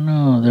 I don't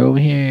know. They're over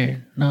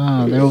here.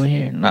 No, they're over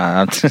here.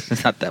 Nah,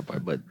 it's not that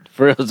part. But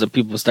for real, the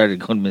people started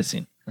going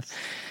missing.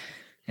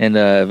 And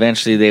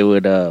eventually they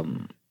would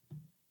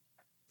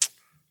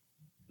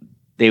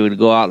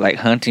go out like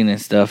hunting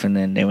and stuff, and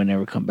then they would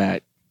never come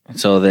back.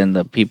 So then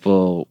the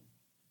people,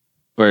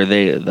 or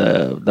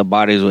the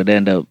bodies would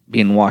end up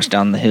being washed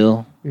down the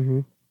hill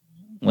when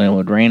it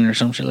would rain or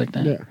some shit like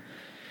that. Yeah.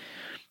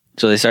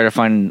 So they started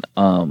finding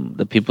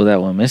the people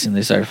that went missing.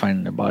 They started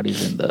finding their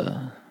bodies in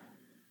the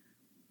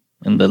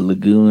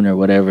lagoon or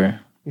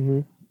whatever.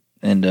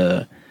 And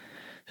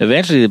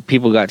eventually, the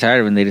people got tired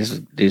of it. And they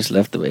just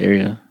left the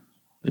area.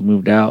 They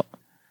moved out.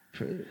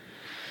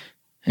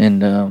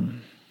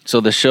 And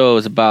so the show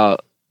is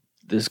about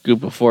this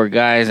group of 4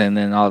 guys, and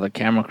then all the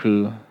camera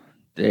crew.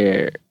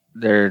 They're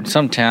in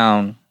some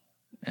town,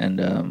 and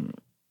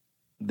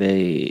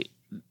they're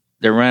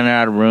running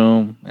out of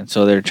room, and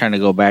so they're trying to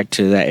go back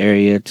to that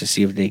area to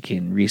see if they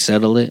can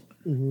resettle it.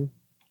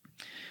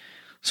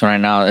 So right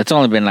now, it's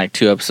only been like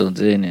 2 episodes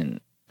in, and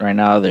right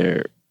now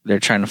they're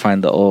trying to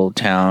find the old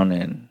town,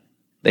 and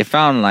they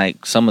found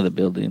like some of the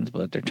buildings,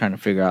 but they're trying to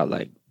figure out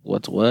like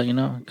what's what, you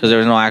know, because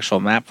there's no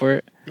actual map for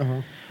it.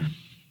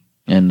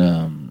 And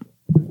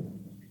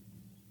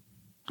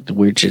the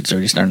weird shit's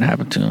already starting to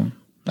happen to them.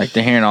 Like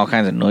they're hearing all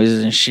kinds of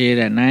noises and shit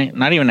at night.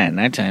 Not even at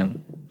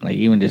nighttime, like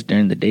even just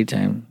during the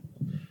daytime.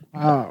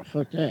 Oh,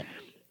 fuck that.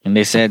 And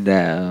they said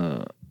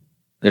that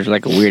there's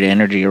like a weird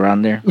energy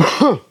around there.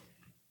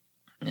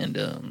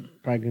 And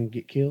probably gonna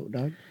get killed,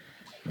 dog.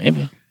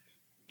 Maybe.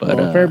 But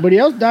Well, if everybody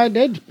else died,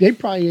 they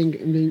probably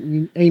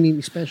ain't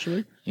any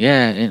special.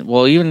 yeah, and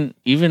well,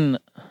 even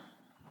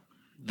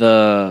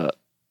the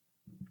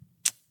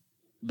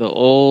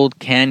old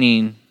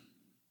canning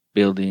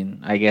building,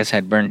 I guess,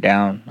 had burned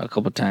down a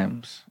couple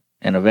times,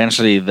 and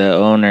eventually the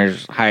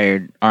owners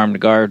hired armed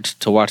guards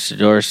to watch the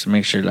doors to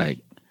make sure like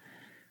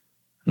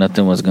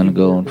nothing was gonna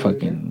go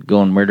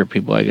and murder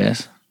people, I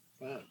guess.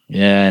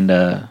 Yeah,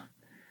 and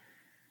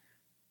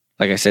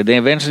like I said, they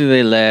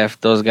eventually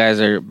left. Those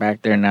guys are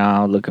back there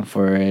now looking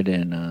for it,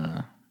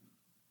 and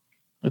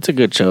it's a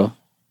good show.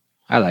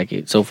 I like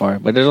it so far,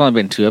 but there's only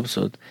been 2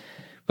 episodes.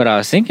 But I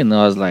was thinking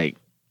though, I was like,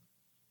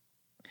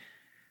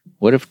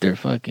 what if they're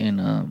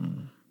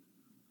fucking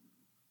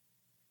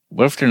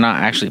what if they're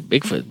not actually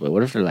Bigfoot, but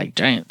what if they're like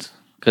giants?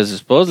 Because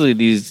supposedly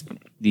these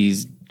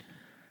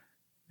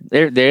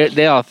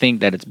they all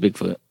think that it's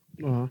Bigfoot,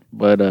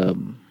 but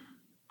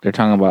they're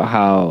talking about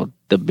how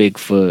the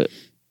Bigfoot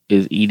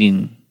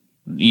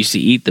used to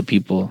eat the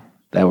people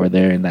that were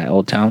there in that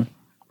old town.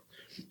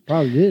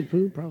 Probably did,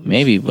 food. Probably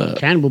maybe, but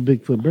cannibal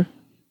Bigfoot, bro.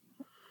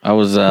 I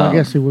was. I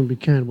guess it wouldn't be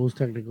cannibals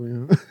technically,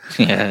 huh?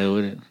 Yeah, it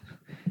wouldn't.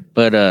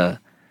 But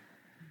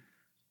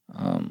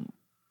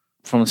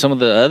from some of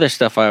the other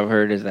stuff I've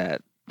heard is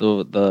that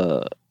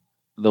the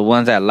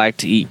ones that like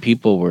to eat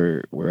people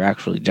were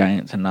actually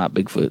giants and not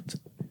Bigfoots,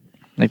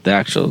 like the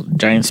actual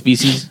giant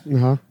species.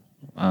 So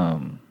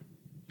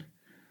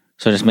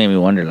it just made me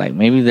wonder, like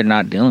maybe they're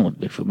not dealing with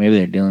Bigfoot, maybe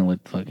they're dealing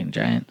with fucking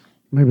giants.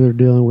 Maybe they're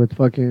dealing with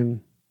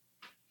fucking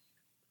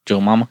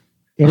Joe Mama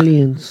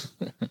aliens.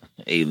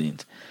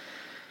 Aliens.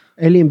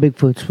 Alien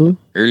Bigfoots, fool.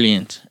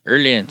 Aliens.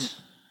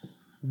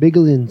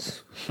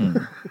 Bigalians.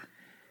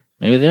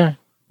 Maybe they are.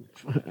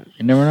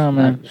 You never know,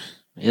 man.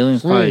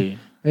 Aliens probably.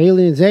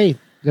 Aliens, hey,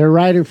 they're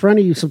right in front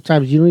of you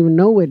sometimes. You don't even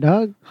know it,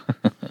 dog.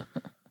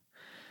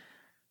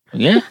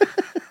 Yeah.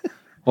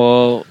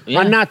 Well, yeah.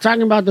 I'm not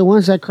talking about the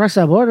ones that cross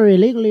that border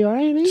illegally, all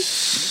right, man?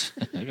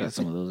 I got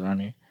some of those around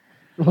here.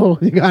 Oh,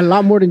 you got a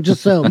lot more than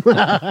just some.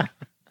 But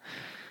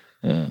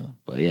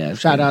yeah.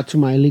 Shout out to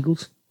my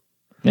illegals.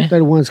 Yeah. They're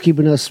the ones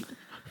keeping us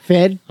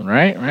fed.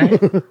 Right.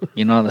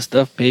 You know, all the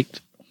stuff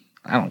picked.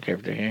 I don't care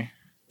if they're here.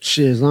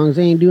 Shit, as long as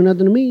they ain't doing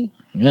nothing to me.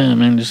 Yeah,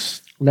 man,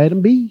 just let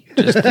them be.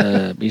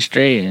 Just be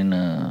straight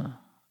and.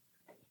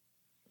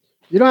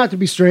 You don't have to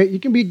be straight. You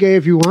can be gay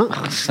if you want.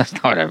 That's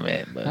not what I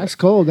meant. But that's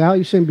cold, Al.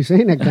 You shouldn't be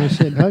saying that kind of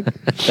shit, dog.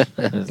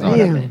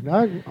 Damn,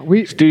 dog.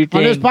 We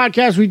on this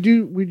podcast we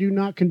do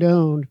not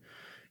condone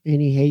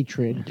any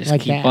hatred. Just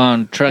like keep that.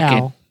 on trucking.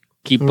 Al.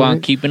 Keep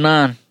on keeping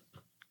on.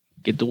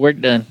 Get the work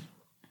done.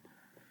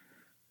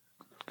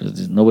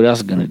 Because nobody else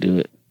is gonna do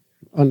it.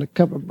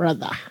 Undercover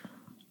brother.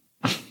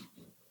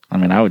 I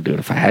mean, I would do it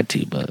if I had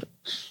to, but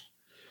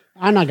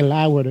I'm not gonna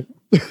lie with it.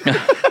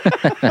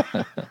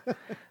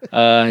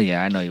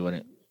 Yeah, I know you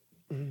wouldn't.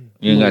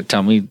 You ain't gotta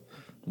tell me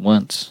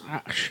once.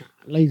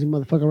 Lazy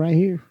motherfucker right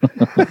here.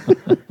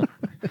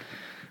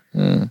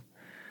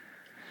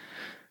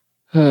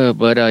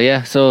 But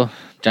yeah, so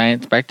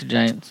giants, back to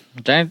giants.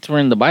 Giants were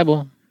in the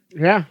Bible.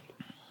 Yeah.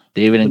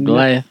 David and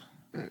Goliath.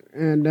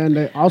 And then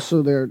they're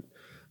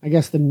I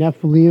guess the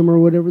Nephilim or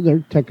whatever,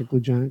 they're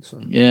technically giants.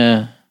 So.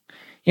 Yeah.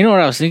 You know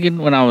what I was thinking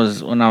when I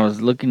was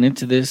looking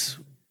into this,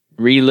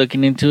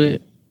 re-looking into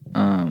it?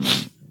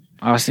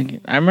 I was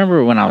thinking, I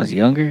remember when I was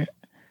younger,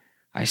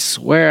 I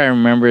swear I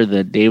remember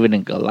the David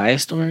and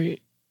Goliath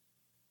story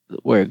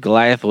where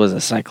Goliath was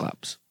a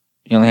cyclops.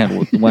 He only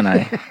had one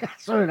eye.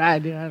 So did I,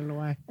 dude. I don't know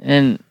why.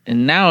 And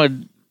now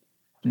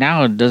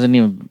it doesn't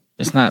even,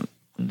 it's not,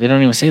 they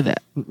don't even say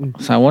that.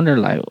 So I wonder,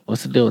 like,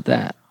 what's the deal with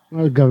that?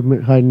 The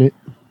government hiding it.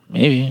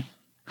 Maybe.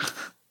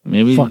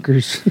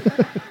 Fuckers.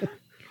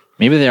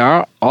 Maybe they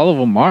are, all of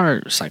them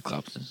are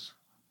cyclopses.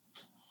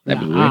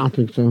 That'd be weird. I don't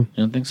think so. You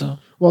don't think so?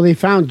 Well, they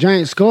found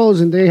giant skulls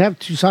and they have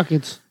 2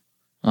 sockets.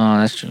 Oh,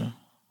 that's true.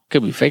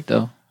 Could be fake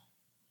though.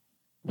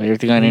 But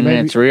everything on the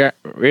internet's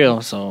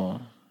real,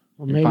 so.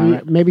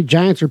 Well, maybe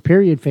giants are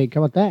period fake.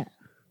 How about that?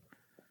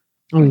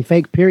 I mean,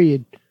 fake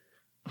period.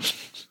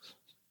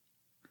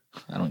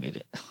 I don't get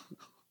it.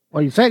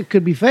 Well, you said it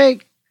could be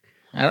fake.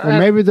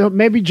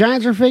 Maybe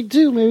giants are fake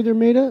too. Maybe they're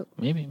made up.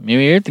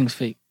 Maybe everything's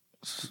fake.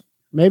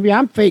 Maybe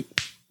I'm fake.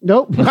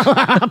 Nope,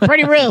 I'm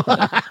pretty real.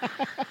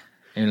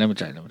 Here, let me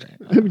try.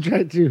 Let me try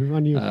it too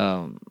on you.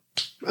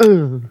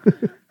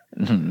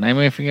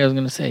 Nightmare thing I was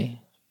gonna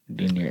say,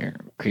 doing your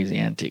crazy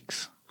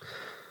antics.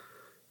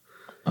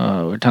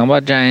 We're talking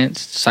about giants,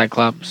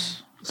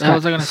 cyclops. What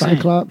was I gonna say?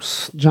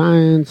 Cyclops,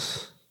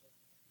 giants.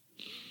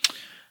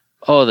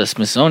 Oh, the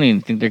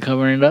Smithsonian think they're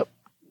covering it up.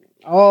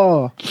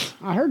 Oh,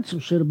 I heard some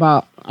shit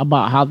about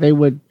how they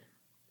would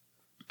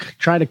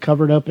try to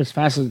cover it up as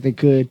fast as they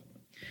could.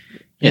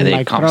 Yeah,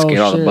 they confiscate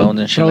all the bones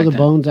and shit. Throw the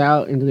bones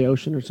out into the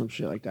ocean or some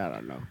shit like that. I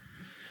don't know.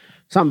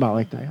 Something about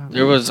like that.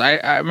 There was,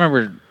 I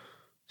remember.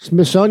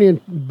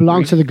 Smithsonian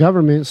belongs to the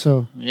government,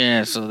 so.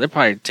 Yeah, so they're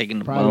probably taking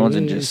the bones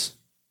and just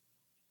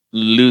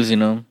losing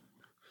them.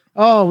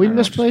 Oh, we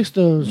misplaced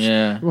those.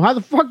 Yeah. Well, how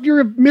the fuck do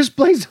you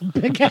misplace a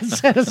big ass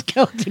set of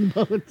skeleton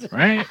bones?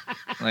 Right?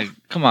 Like,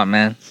 come on,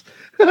 man.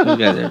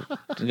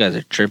 These guys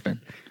are tripping.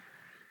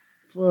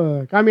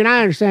 Fuck. I mean,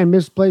 I understand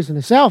misplacing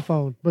a cell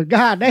phone, but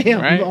goddamn,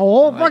 Right? a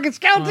whole Like, fucking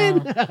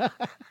skeleton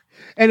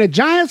and a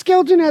giant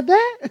skeleton at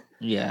that.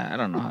 Yeah, I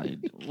don't know how you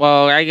do.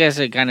 Well, I guess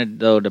it kind of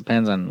though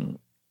depends on.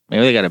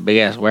 Maybe they got a big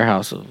ass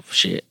warehouse of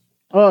shit.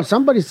 Oh,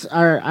 somebody's.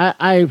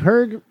 I've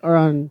heard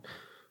on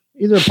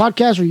either a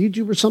podcast or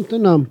YouTube or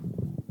something.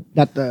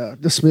 That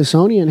the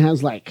Smithsonian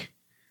has like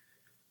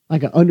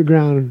an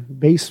underground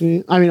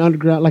basement. I mean,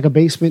 underground like a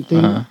basement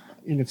thing,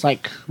 and it's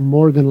like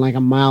more than like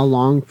a mile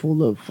long,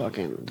 full of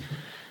fucking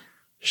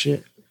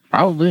shit.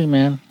 Probably,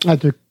 man.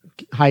 That they're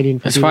hiding.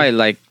 From It's people. probably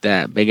like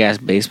that big ass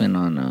basement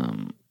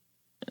on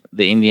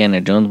the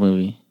Indiana Jones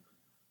movie.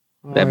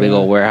 Oh, That big yeah.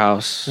 old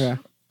warehouse. Yeah.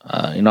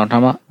 You know what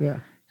I'm talking about? Yeah.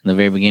 In the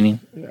very beginning.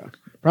 Yeah.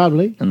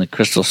 Probably. And the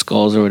crystal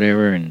skulls or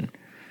whatever, and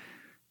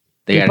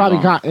They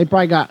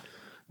probably got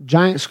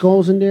giant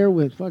skulls in there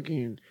with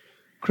fucking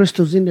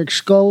crystals in their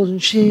skulls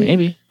and shit.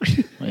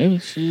 maybe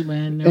see,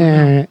 man. Never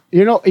know.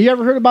 And you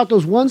ever heard about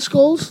those one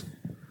skulls?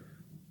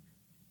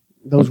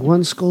 Those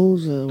one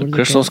skulls, what are The they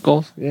crystal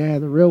called? skulls. Yeah,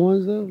 the real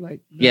ones though. Like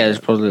Yeah, there's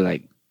probably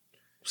like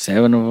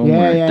 7 of them,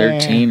 Yeah, or yeah,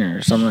 13,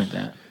 or something like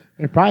that.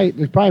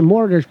 there's probably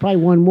more. There's probably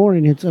one more,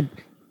 and it's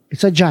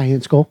a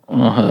giant skull.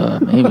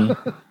 Maybe.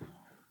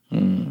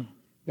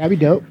 That'd be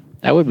dope.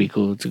 That would be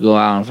cool to go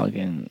out and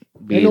fucking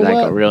be You know like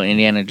what? a real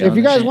Indiana Jones. If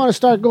you guys and shit. want to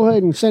start, go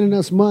ahead and sending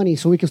us money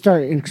so we can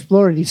start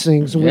exploring these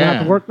things, and we don't have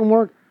Yeah. to work no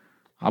more.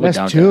 I'll be Let's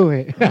down with do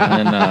that. it.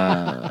 And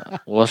then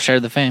we'll share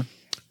the fame.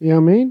 You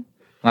know what I mean?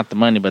 Not the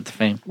money, but the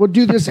fame. We'll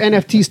do this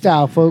NFT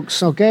style,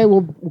 folks. Okay,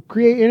 we'll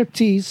create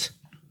NFTs.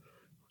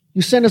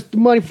 You send us the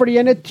money for the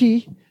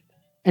NFT,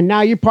 and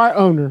now you're part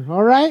owner.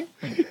 All right?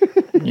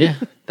 Yeah,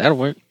 that'll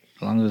work.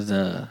 As long as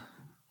I'm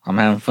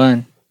having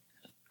fun.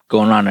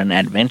 Going on an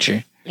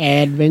adventure.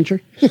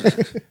 Adventure.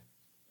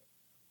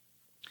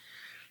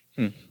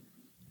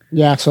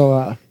 Yeah.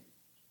 So,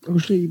 oh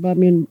shit! You bought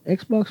me an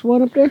Xbox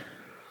One up there.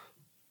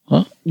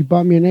 Huh? You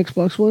bought me an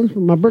Xbox One for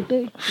my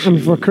birthday. I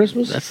mean, for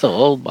Christmas. That's the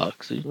old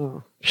box. Dude.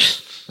 Oh,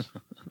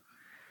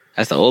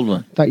 That's the old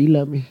one. thought you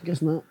loved me.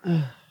 Guess not.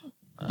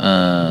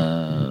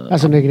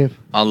 That's a negative.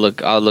 I'll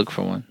look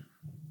for one.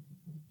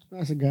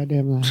 That's a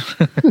goddamn lie.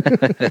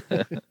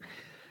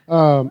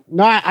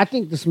 No, I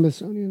think the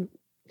Smithsonian.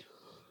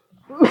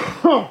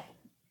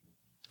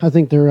 I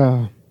think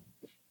they're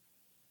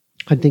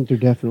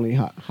definitely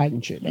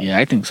hiding shit. Yeah,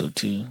 I think so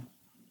too.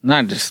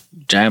 Not just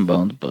giant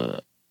bones,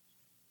 but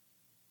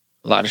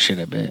a lot of shit.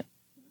 I bet.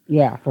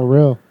 Yeah, for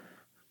real.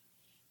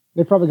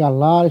 They probably got a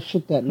lot of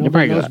shit that They nobody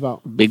probably knows got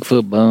about.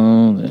 Bigfoot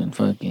bones and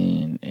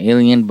fucking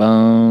alien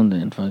bones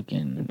and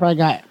fucking. Probably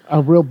got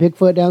a real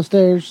Bigfoot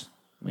downstairs.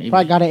 Maybe.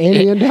 Probably got an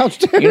alien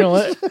downstairs. You know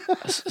what?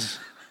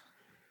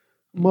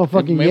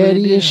 Motherfucking Maybe they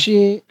Yeti do. and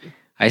shit.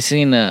 I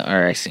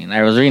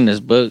was reading this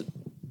book,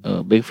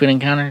 Bigfoot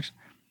Encounters.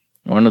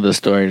 One of the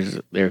stories,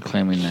 they were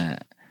claiming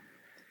that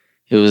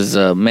it was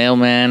a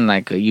mailman,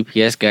 like a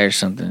UPS guy or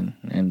something,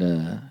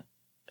 and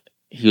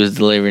he was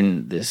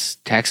delivering this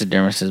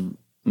taxidermist's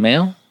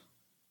mail,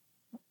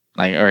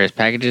 like, or his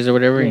packages or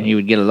whatever, and he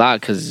would get a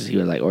lot because he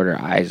would like order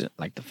eyes,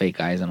 like the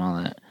fake eyes and all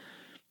that.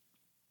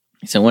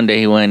 So one day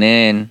he went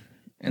in,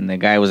 and the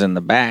guy was in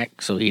the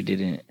back, so he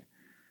didn't,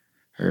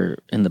 or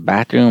in the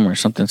bathroom or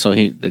something. So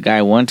the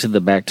guy went to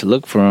the back to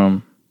look for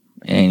him,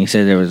 and he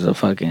said there was a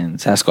fucking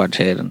Sasquatch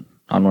head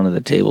on one of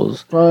the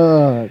tables.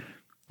 Fuck.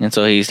 And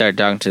so he started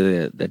talking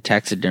to the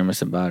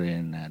taxidermist about it,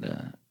 and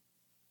that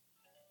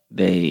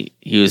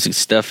he was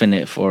stuffing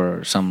it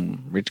for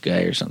some rich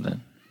guy or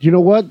something. You know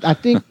what? I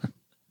think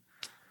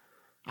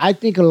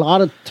a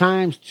lot of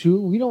times too,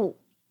 we don't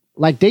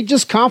like they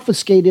just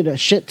confiscated a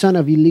shit ton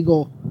of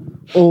illegal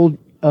old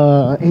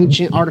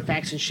ancient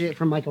artifacts and shit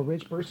from like a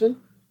rich person.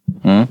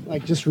 Huh?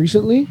 Like just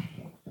recently.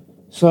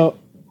 So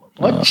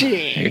watch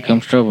it. Here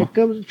comes trouble. Here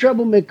comes the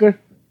troublemaker.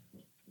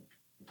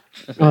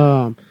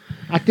 I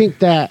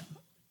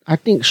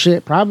think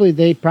shit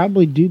they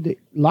probably do a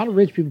lot of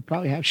rich people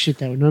probably have shit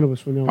that none of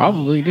us would know.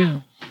 Probably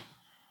do.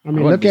 I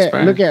mean, wouldn't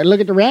look be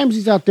at the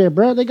Ramses out there,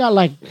 bro. They got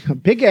like a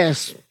big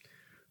ass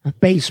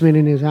basement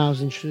in his house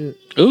and shit.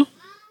 Ooh,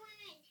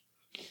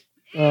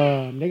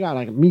 They got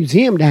like a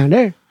museum down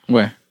there.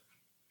 where?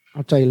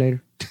 I'll tell you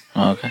later.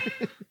 Oh, okay.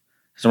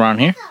 It's around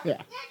here.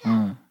 Yeah.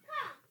 Oh,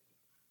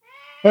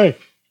 Hey.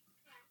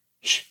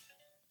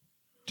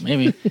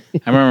 maybe.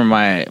 I remember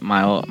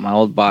my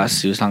old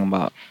boss. He was talking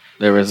about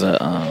there was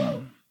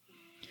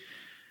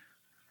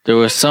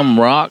some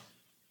rock.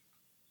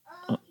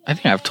 I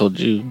think I've told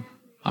you.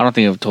 I don't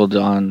think I've told you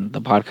on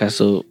the podcast.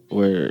 So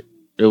where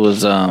it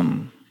was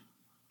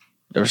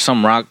there was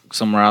some rock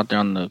somewhere out there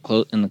in the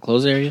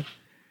clothes area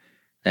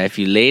that if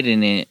you laid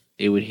in it,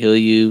 it would heal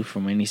you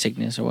from any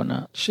sickness or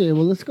whatnot. Shit,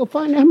 well, let's go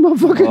find that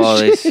motherfucker.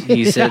 Well, shit.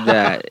 he said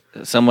that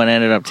someone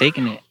ended up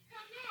taking it.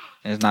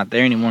 And it's not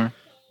there anymore.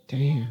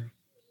 Damn.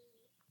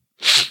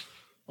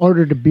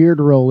 Ordered a beard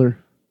roller.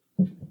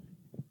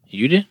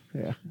 You did?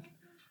 Yeah.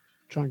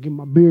 Trying to get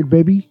my beard,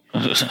 baby.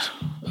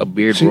 A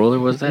beard roller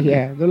was that?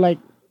 Yeah, they're like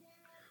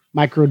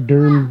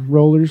microderm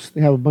rollers.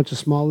 They have a bunch of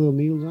small little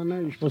needles on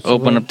there. You're supposed to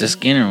Open roll- up the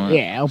skin or what?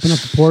 Yeah, open up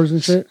the pores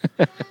and shit.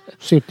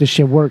 See if this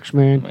shit works,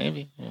 man.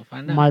 Maybe. We'll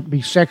find out. Might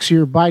be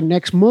sexier by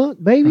next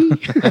month, baby.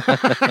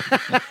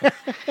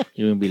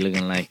 You would be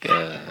looking like,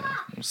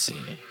 let's see.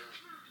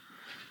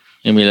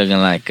 You'll be looking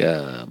like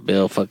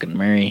Bill fucking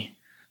Murray.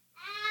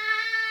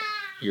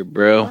 Your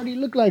bro. Already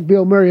look like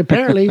Bill Murray,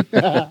 apparently.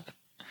 Fucking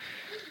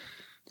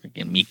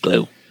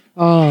Miklo.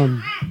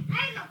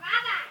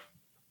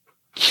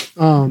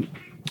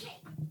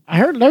 I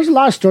heard there's a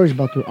lot of stories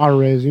about the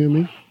Arez, you know what I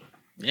mean?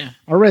 Yeah.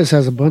 Arez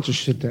has a bunch of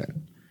shit that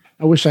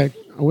I wish I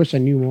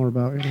knew more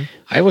about, you know?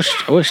 I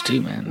wish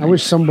too, man. I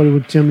wish somebody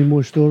would tell me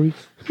more stories.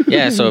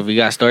 Yeah, so if you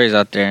got stories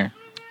out there,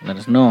 let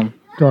us know them.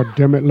 God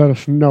damn it, let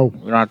us know.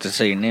 We don't have to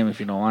say your name if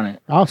you don't want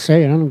it. I'll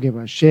say it. I don't give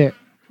a shit.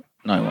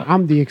 No, you won't.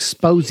 I'm the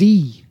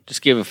exposee.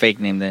 Just give a fake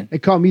name then. They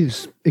call me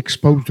the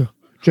exposer.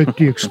 Jake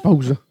the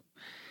exposer.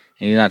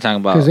 And you're not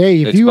talking about Because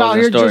hey, if you out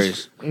here stories.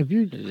 just if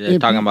you You're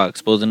talking about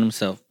exposing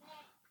himself.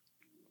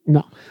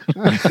 no,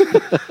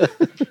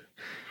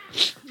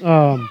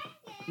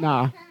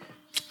 nah.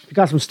 If you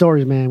got some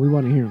stories, man, we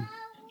want to hear them.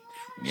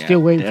 Yeah,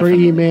 Still waiting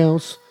definitely. for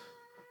emails,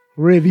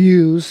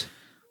 reviews.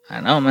 I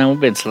know, man. We've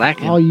been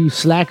slacking. All you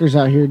slackers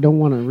out here don't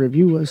want to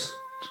review us.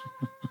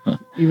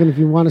 Even if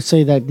you want to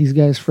say that these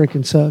guys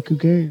freaking suck, who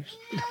cares?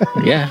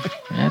 Yeah,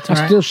 that's I all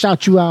right. still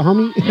shout you out,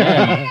 homie.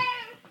 Yeah.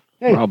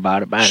 Hey. We're all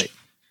about it.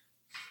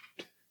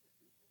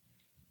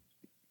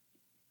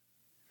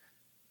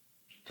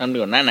 Time to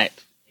go night-night.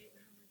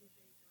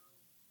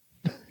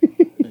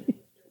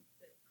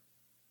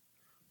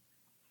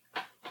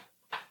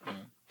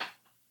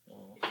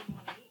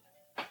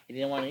 He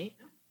didn't want to eat?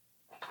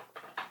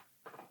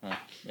 Huh,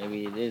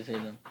 maybe it is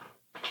hidden.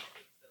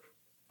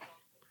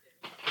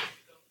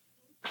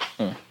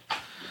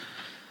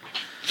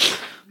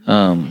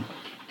 Huh.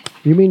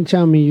 You mean to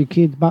tell me your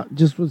kids about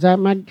just was that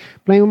my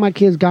playing with my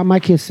kids got my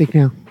kids sick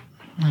now?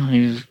 No,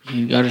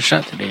 he got a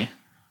shot today.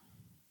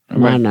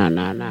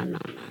 No.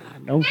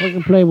 Don't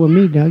fucking play with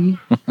me, Dougie.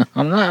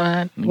 I'm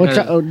not,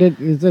 man.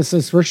 Is this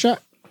his first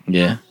shot?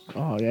 Yeah.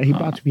 Oh yeah, he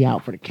about to be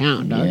out for the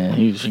count, dog. Yeah,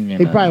 he was thinking.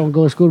 He probably won't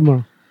go to school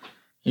tomorrow.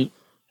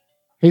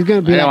 He's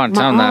gonna be. I didn't like, want to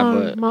tell him "My that,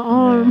 arm, but my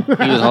arm."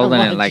 yeah, he was holding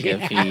it like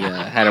if he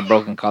had a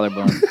broken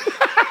collarbone.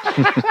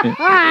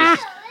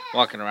 Just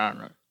walking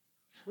around.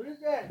 What is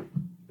that?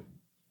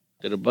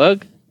 Did a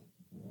bug?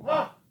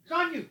 Oh, it's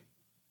on you.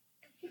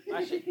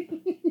 Mash it.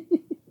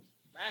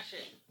 Mash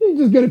it. He's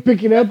just gonna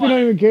pick it up. He don't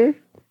even care.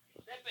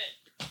 Step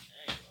it. There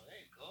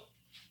you go.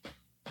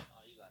 Oh,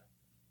 you got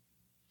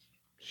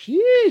it.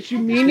 Sheesh, you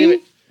Just meanie. leave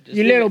it. Just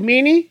You leave little it.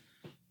 meanie.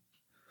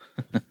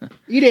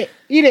 Eat it.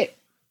 Eat it.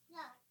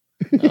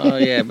 Oh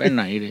yeah, better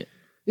not eat it.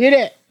 Eat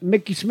it.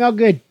 Make you smell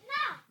good.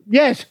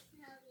 Yes.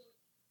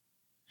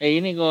 Hey,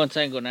 you need to go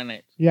inside and go night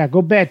night. Yeah,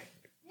 go bed.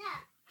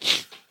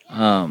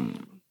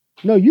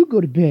 No, you go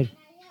to bed.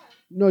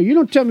 No, you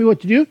don't tell me what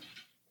to do.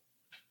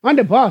 I'm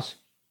the boss.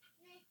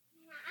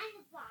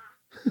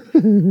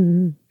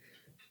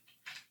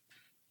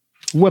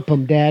 Whip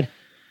him, Dad.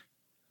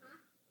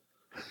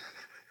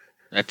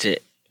 That's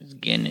it. He's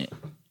getting it.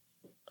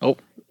 Oh.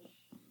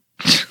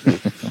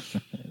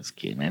 This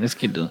kid, man. This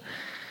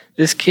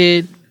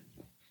kid,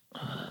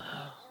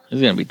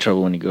 he's gonna be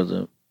trouble when he grows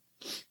up.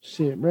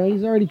 Shit, bro.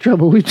 He's already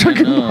trouble. We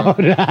talking know. about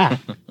that.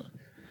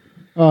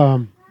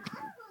 Well,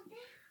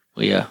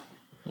 yeah.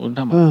 What are we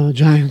talking about? Oh,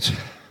 Giants.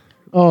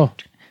 Oh,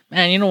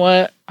 Man, you know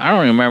what? I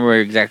don't remember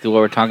exactly what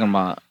we're talking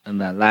about in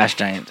that last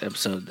Giants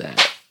episode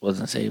that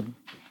wasn't saved.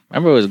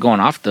 Remember it was going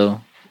off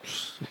though.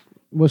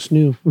 what's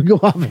new? We go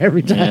off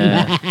every time.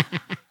 Yeah.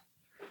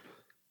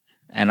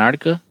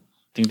 Antarctica?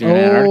 Think they're in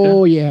Antarctica?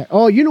 Oh yeah.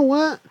 Oh, you know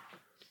what?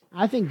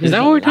 I think Is that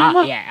there's what a we're talking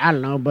lot- about? Yeah, I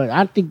don't know, but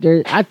I think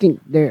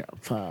they're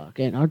fuck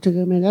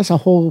Antarctica, man. That's a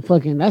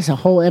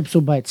whole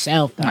episode by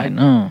itself. Dog. I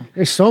know.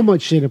 There's so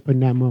much shit up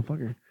in that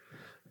motherfucker.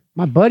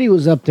 My buddy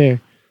was up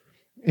there,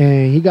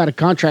 and he got a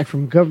contract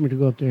from the government to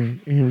go up there.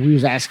 And we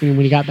was asking him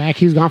when he got back.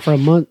 He was gone for a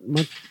month and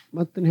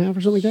a half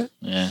or something like that.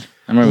 Yeah.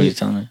 I remember you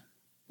telling me.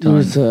 He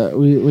was,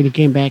 when he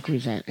came back, we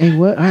was like, "Hey,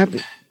 what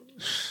happened?"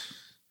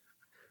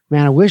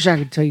 Man, I wish I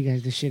could tell you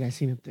guys the shit I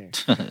seen up there.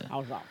 I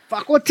was like,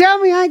 "Fuck, well, tell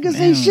me. I ain't gonna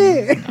say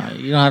shit." No,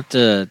 you don't have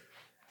to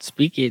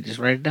speak it. Just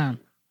write it down.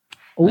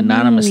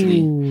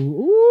 Anonymously.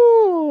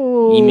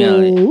 Ooh.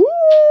 Email it.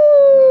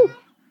 Ooh.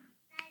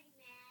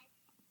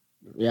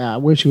 Yeah, I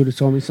wish he would have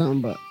told me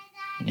something, but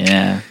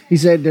Yeah. he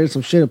said there's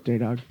some shit up there,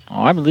 dog.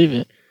 Oh, I believe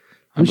it.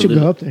 We should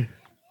go up there.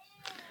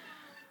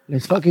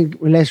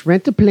 Let's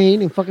rent a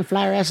plane and fucking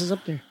fly our asses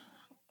up there.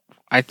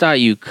 I thought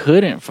you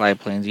couldn't fly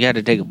planes. You had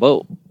to take a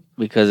boat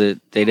because they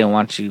didn't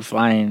want you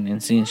flying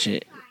and seeing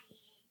shit.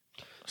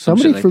 Some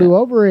Somebody shit like flew that.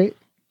 over it,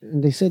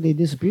 and they said they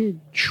disappeared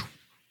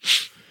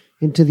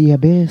into the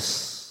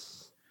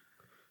abyss.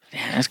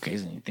 Damn, that's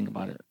crazy when you think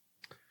about it.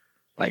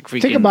 Like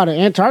freaking. Think about it.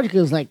 Antarctica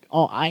is like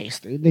all ice,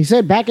 dude. They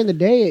said back in the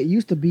day it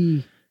used to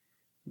be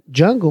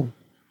jungle.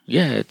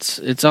 Yeah,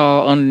 it's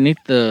all underneath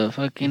the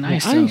fucking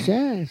ice. though.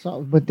 Yeah.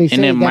 So, but they say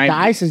it that might the be-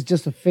 ice is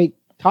just a fake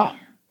top.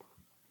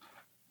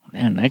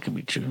 Man, that could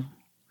be true.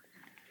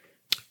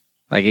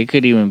 Like it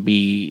could even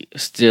be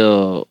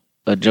still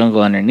a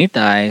jungle underneath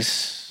the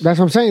ice. That's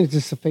what I'm saying. It's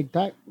just a fake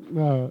type.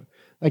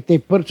 Like they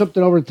put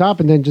something over the top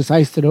and then just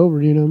iced it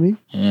over. You know what I mean?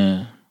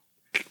 Yeah.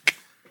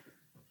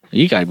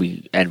 You gotta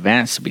be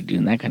advanced to be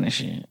doing that kind of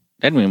shit.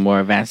 That'd be more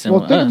advanced than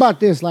Well, think us. about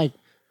this. Like,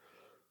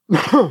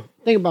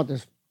 think about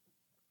this.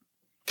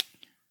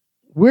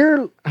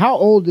 How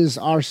old is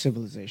our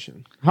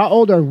civilization? How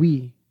old are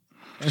we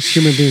as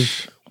human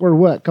beings? We're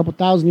what? A couple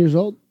thousand years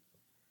old?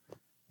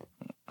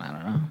 I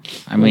don't know.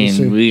 I me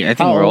see. mean, I think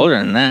How we're old? older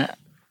than that.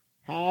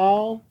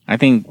 How I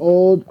think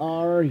old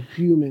are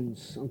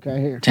humans?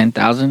 Okay, here.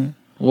 10,000.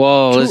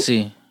 Whoa, let's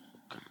see.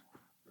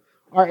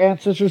 Our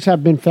ancestors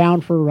have been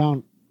found for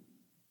around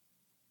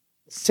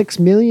 6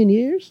 million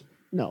years?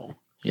 No.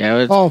 Yeah,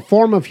 it's, Oh, a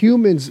form of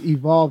humans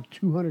evolved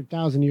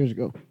 200,000 years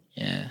ago.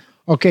 yeah.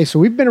 Okay, so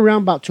we've been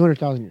around about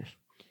 200,000 years.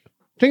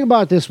 Think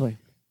about it this way.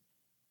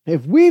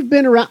 If we've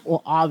been around,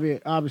 well,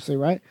 obviously,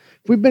 right?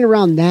 If we've been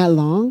around that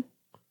long,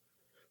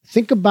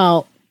 think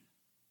about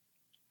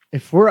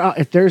if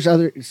there's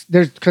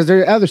because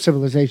there are other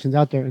civilizations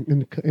out there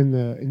in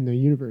the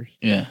universe.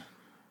 Yeah.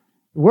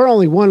 We're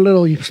only one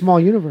little small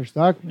universe,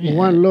 dog. Yeah.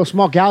 One little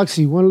small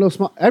galaxy, one little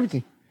small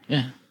everything.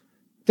 Yeah.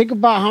 Think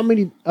about how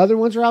many other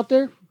ones are out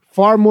there.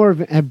 Far more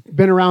have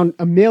been around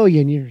 1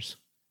 million years.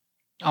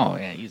 Oh,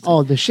 yeah. Easily.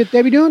 Oh, the shit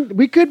they be doing.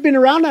 We could have been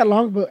around that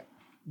long, but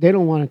they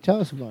don't want to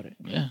tell us about it.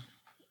 Yeah.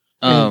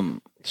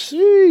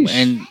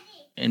 Sheesh.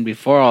 And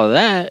before all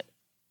that,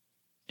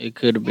 it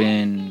could have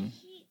been.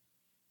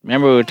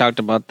 Remember we talked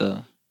about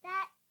the.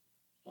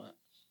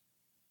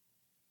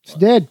 It's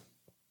dead.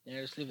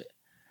 Yeah, just leave it.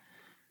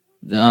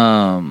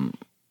 I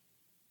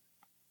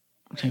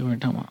think we were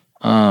talking about.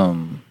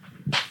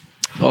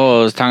 I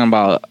was talking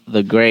about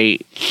the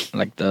great,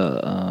 like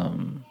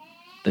the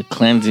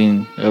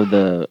cleansing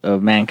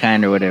of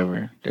mankind or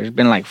whatever. There's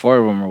been like 4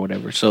 of them or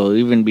whatever. So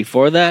even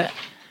before that,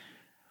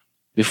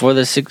 before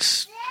the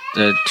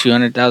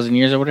 200,000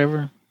 years or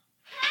whatever,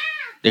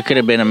 there could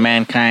have been a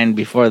mankind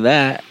before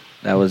that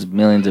was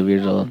millions of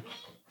years old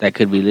that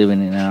could be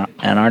living in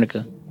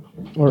Antarctica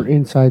Or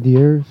inside the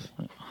earth.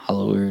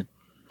 hollow earth,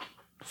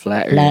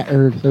 flat earth. Flat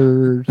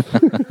earthers.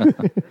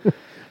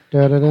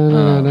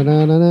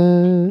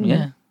 Da-da-da-da-da-da-da.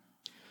 Yeah,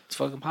 it's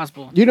fucking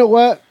possible. You know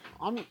what?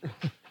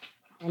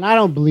 And I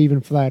don't believe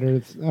in flat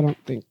earth. I don't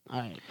think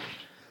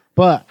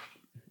but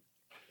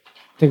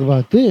think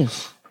about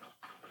this.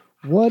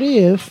 What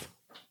if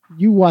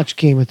you watch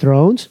Game of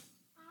Thrones?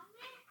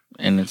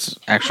 And it's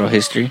actual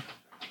history.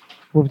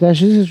 Well, if that's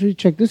history,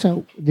 check this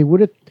out.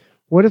 What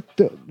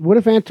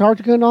if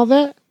Antarctica and all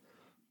that?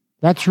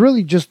 That's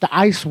really just the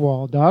ice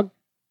wall, dog.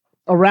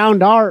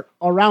 Around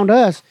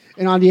us,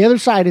 and on the other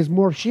side is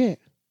more shit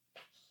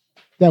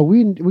that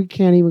we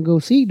can't even go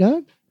see,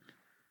 dog.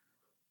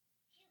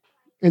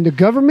 And the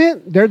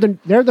government, they're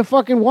the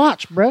fucking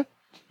watch, bruh.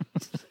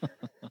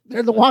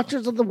 They're the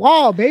watchers of the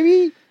wall,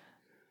 baby.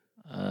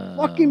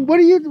 Fucking, what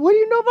do you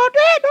know about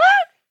that,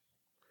 dog?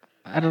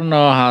 I don't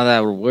know how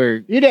that would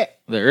work. Eat it.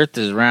 The Earth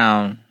is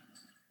round.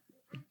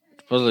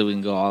 Supposedly we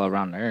can go all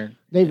around the Earth.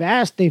 They've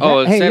asked.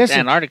 Except hey, listen,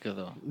 Antarctica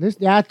though.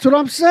 That's what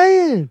I'm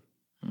saying.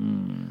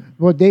 Mm.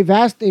 Well, they've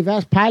asked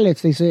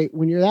pilots. They say,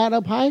 when you're that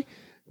up high,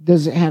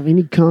 does it have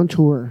any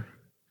contour?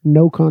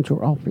 No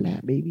contour. All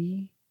flat,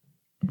 baby.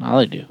 All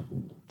they do.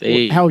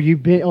 How you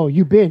been? Oh,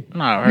 you been?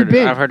 No, I've heard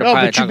the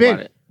pilot talk about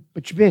it.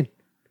 But you've been.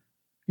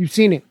 You've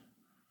seen it.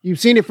 You've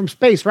seen it from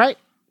space, right?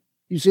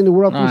 You've seen the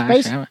world from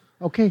space? I haven't.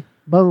 Okay,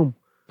 boom.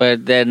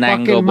 But then I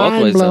can Fucking go both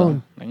mind ways blown.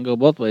 though. I can go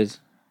both ways.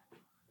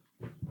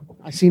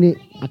 I seen it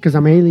because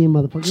I'm alien,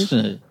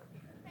 motherfucker.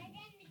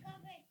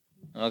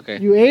 Okay.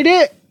 You ate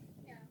it?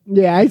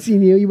 Yeah, I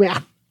seen you. You went,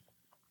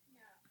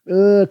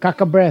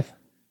 caca breath.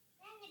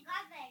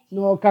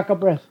 No, caca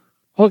breath.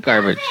 What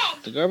garbage?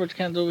 The garbage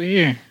can's over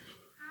here.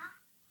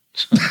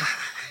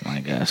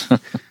 My gosh.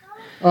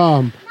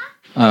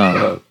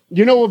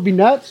 You know what would be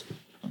nuts?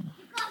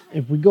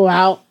 If we go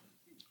out,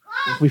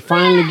 if we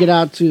finally get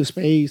out to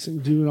space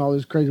and doing all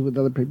this crazy with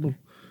other people,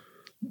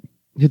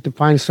 hit the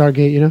final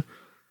Stargate, you know?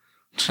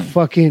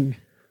 Fucking,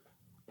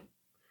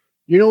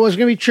 you know what's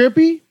going to be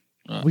trippy?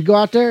 We go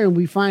out there and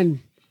we find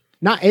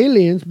not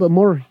aliens, but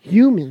more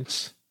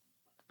humans.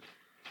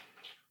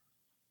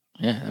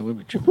 Yeah, that would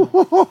be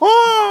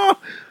trippy.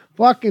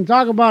 Fucking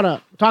talk about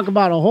a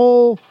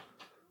whole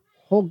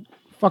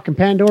fucking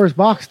Pandora's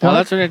box. Well, Dog.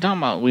 that's what they're talking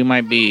about. We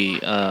might be.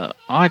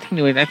 I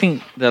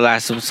think the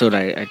last episode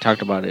I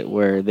talked about it,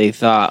 where they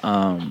thought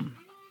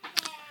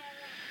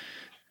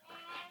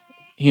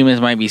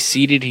humans might be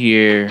seeded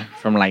here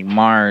from like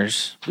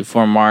Mars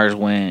before Mars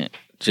went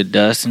to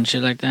dust and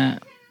shit like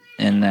that,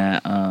 and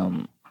that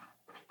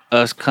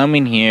us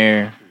coming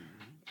here,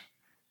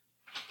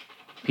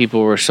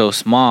 people were so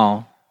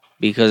small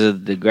because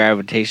of the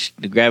gravitation.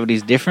 The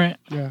gravity's different.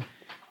 Yeah.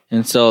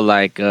 And so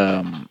like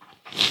I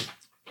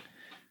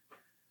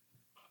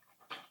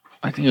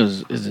think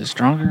is it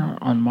stronger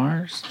on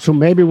Mars? So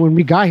maybe when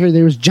we got here,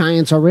 there was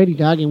giants already,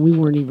 dog, and we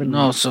weren't even.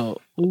 No,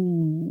 so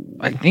Ooh.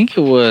 I think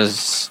it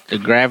was the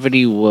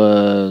gravity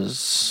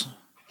was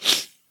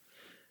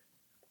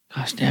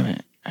Gosh damn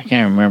it. I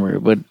can't remember.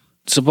 But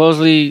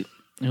supposedly,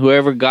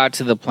 whoever got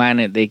to the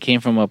planet, they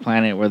came from a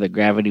planet where the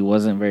gravity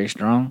wasn't very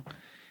strong.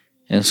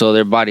 And so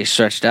their body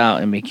stretched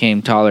out and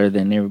became taller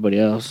than everybody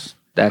else.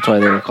 That's why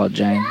they were called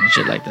giants and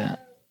shit like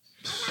that.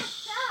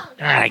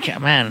 I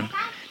can't, man.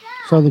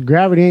 So the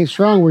gravity ain't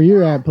strong where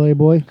you're at,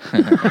 Playboy.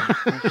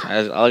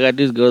 All I gotta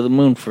do is go to the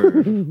moon for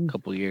a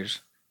couple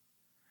years.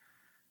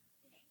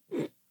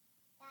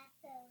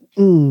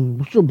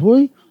 What's up,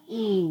 boy?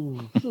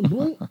 What's up,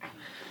 boy?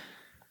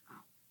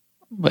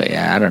 But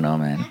yeah, I don't know,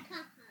 man.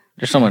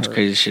 There's so much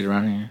crazy shit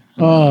around here.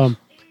 And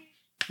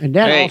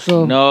then Hey,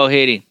 also, no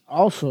hitting.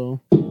 no,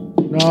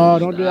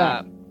 don't do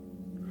that.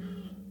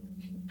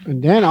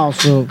 And then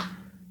also,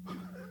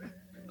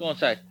 Go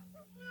inside.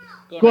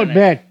 go to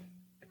bed.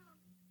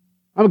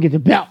 I'm gonna get the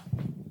belt.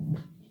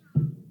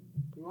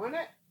 You want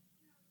it?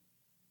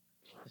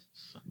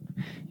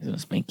 He's gonna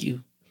spank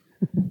you.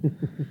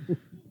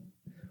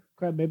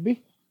 Cry,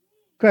 baby.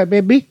 Cry,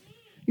 baby.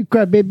 You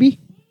cry, baby.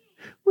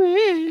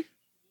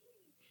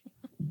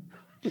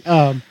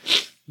 Don't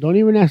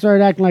even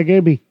start acting like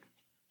AB.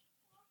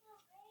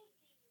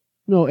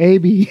 No,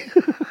 AB.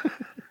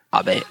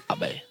 Abe.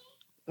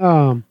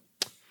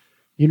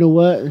 You know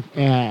what?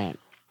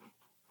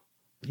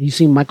 You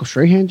seen Michael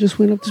Strahan just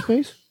went up to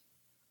space?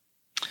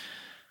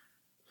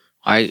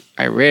 I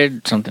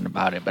read something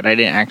about it, but I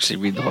didn't actually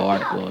read the whole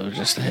article. It was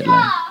just the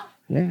headline.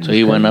 Yeah. So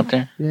he went up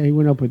there? Yeah, he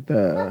went up with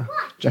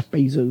Jeff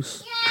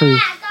Bezos' crew.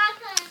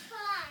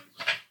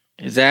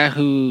 Is that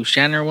who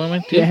Shannon went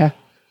with? Yeah.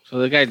 So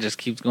the guy just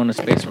keeps going to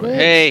space.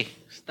 Hey,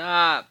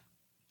 stop.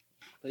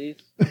 Please.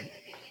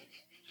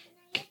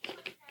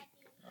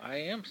 I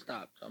am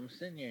stopped. I'm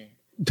sitting here.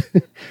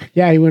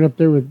 Yeah, he went up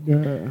there with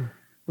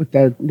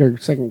their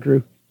second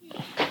crew.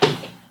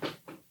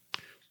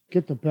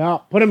 Get the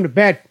belt. Put him to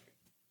bed.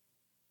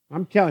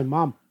 I'm telling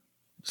Mom.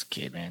 This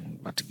kid, man,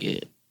 about to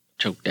get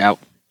choked out.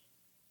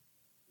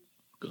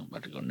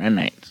 About to go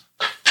night.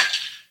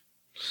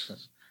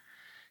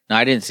 No,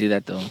 I didn't see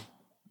that though.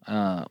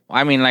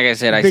 I mean, like I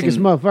said, I biggest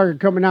seen. Motherfucker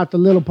coming out the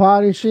little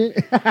pod and shit.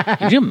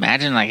 Could you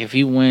imagine, like, if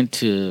he went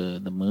to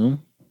the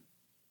moon,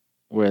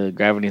 where the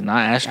gravity's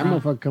not as That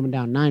strong? motherfucker coming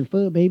down 9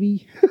 foot,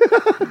 baby.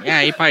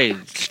 Yeah, he probably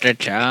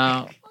stretch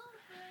out.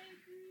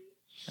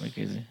 That'd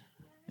be crazy.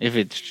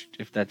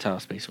 If that's how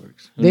space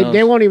works.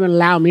 They won't even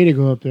allow me to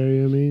go up there.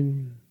 You know what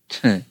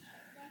I mean?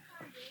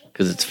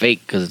 Because it's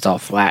fake. Because it's all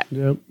flat.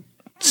 Yep.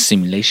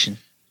 Simulation.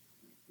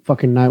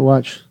 Fucking Night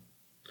Watch.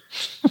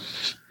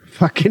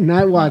 Fucking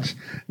Night Watch.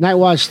 Night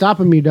Watch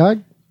stopping me,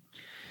 dog.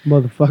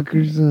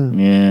 Motherfuckers.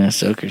 Yeah,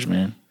 suckers,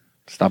 man.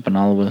 Stopping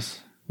all of us.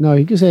 No,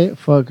 you can say it.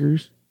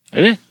 Fuckers.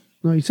 Really?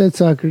 No, you said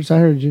suckers. I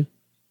heard you.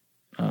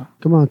 Oh.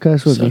 Come on,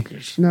 cuss with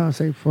Suckers. me. No,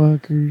 say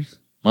fuckers.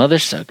 Mother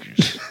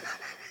suckers.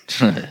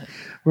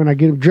 When I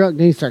get him drunk,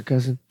 then he start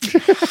cussing.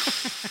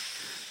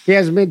 He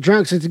hasn't been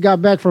drunk since he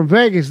got back from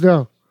Vegas,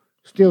 though.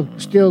 Still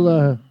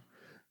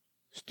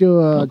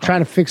trying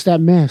to fix that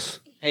mess.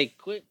 Hey,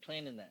 quit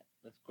playing in that.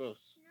 That's gross.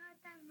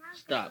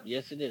 Stop.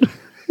 Yes, it is.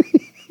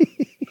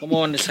 Come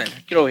on this side.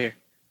 Get over here.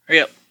 Hurry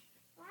up.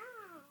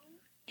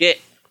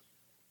 Get.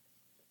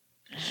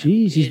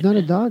 Jeez, he's not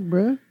a dog,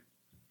 bro.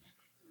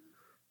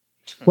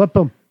 Whip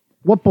him.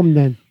 Whip him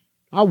then.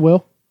 I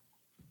will.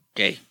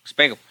 Okay,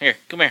 spank him. Here,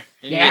 come here.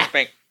 You Yeah. get a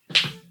spank.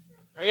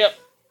 Hurry up.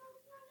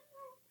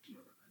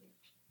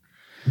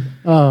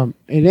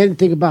 And then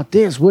think about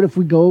this. What if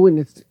we go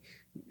and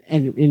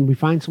we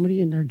find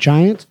somebody and they're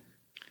giants?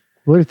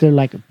 What if they're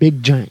like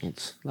big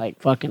giants?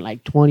 Like fucking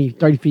like 20,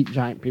 30 feet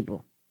giant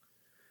people.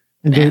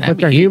 And Man, but that'd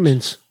be they're huge.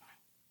 humans.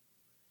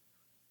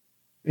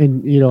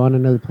 And on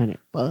another planet.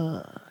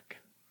 Fuck.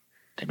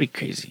 That'd be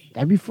crazy.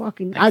 That'd be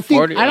fucking. Like I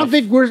 40 don't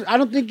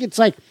think it's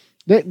like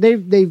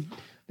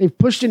they've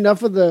pushed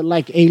enough of the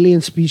like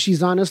alien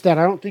species on us that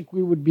I don't think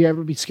we would be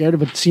ever be scared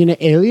of seeing an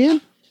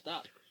alien.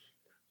 Stop.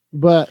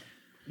 But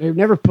they've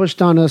never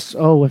pushed on us.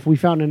 Oh, if we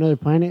found another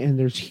planet and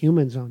there's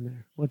humans on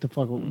there, what the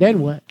fuck? Then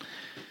what?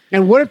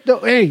 And what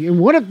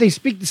if they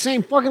speak the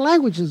same fucking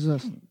language as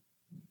us?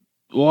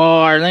 Well,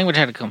 our language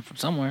had to come from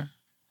somewhere.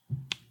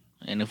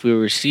 And if we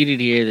were seated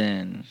here,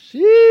 then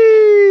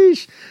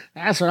Sheesh.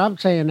 That's what I'm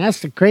saying. That's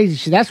the crazy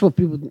shit. That's what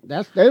people.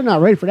 They're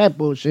not ready for that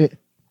bullshit.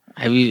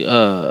 have you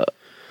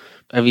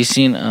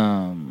seen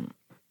I'm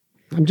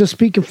just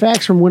speaking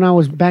facts from when I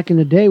was back in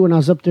the day when I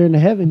was up there in the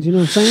heavens. You know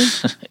what I'm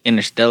saying?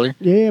 Interstellar?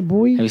 Yeah,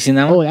 boy. Have you seen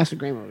that one? Oh, that's a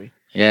great movie.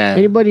 Yeah.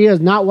 Anybody who has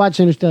not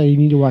watched Interstellar, you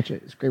need to watch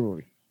it. It's a great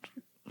movie.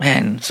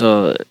 Man,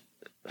 so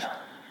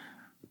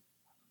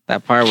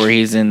that part where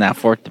he's in that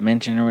fourth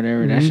dimension or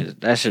whatever,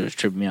 that shit was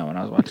tripping me out when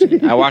I was watching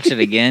it. I watched it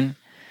again.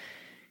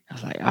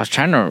 I was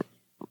trying to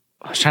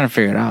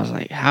figure it out. I was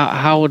like,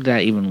 how would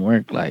that even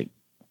work? Like,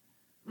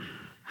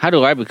 how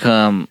do I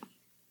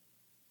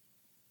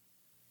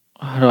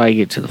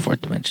get to the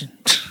fourth dimension?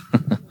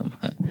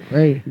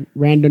 Hey,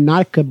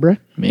 Randonautica, bruh.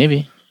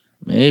 Maybe.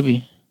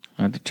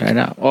 I have to try it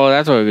out. Oh,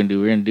 that's what we're gonna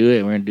do. We're gonna do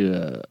it. We're gonna do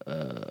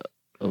a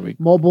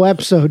Mobile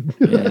episode.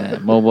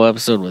 mobile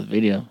episode with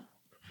video.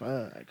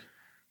 Fuck.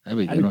 That'd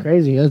be a That'd good be one.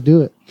 crazy. Let's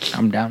do it.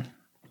 I'm down.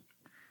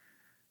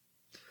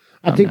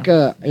 I think,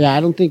 I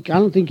don't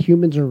think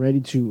humans are ready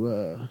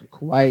to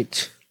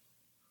quite.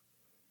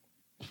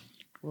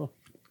 Well,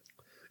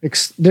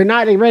 they're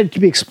not ready to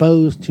be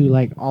exposed to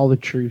like all the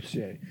truths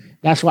yet.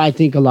 That's why I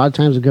think a lot of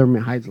times the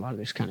government hides a lot of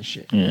this kind of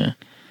shit. Yeah,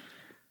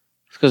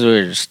 it's because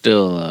we're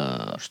still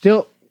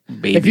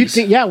babies. If you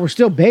think, we're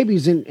still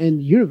babies in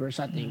the universe.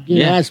 I think,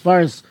 you know, as far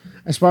as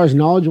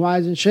knowledge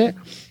wise and shit.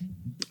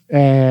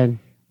 And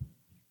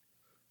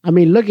I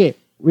mean,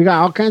 we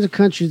got all kinds of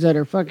countries that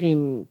are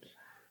fucking.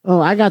 Oh,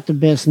 I got the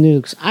best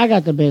nukes. I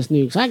got the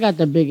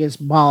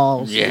biggest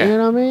balls. Yeah. You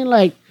know what I mean?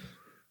 Like,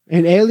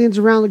 and aliens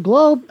around the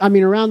globe,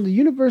 around the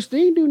universe,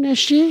 they ain't doing that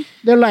shit.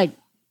 They're like,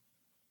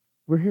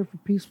 we're here for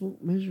peaceful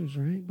measures,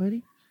 right,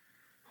 buddy?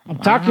 I'm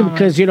talking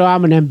because, you know,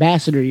 I'm an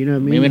ambassador, you know what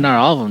I mean? Maybe not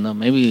all of them, though.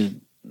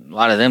 Maybe a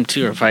lot of them,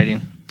 too, are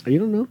fighting. You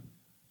don't know?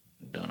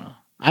 Don't know.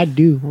 I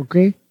do,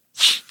 okay?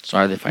 So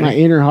are they fighting? My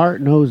inner heart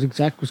knows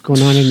exactly what's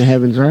going on in the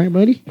heavens, right,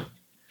 buddy?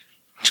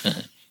 All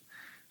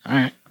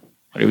right.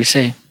 What do we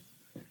say?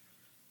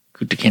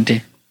 Kuta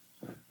Kente?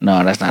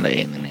 No, that's not an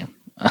alien name.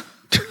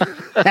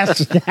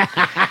 That's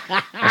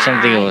I was trying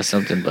to think it was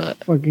something,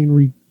 but...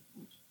 fucking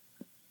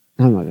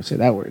I'm not going to say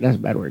that word. That's a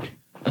bad word.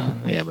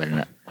 Yeah, better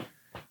not.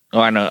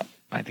 Oh, I know.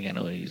 I think I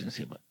know what he's going to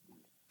say, but...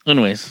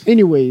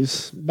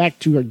 Anyways, back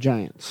to our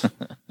giants.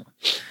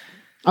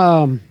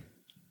 And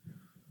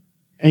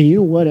you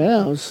know what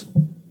else?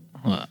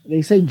 What?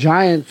 They say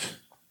giants...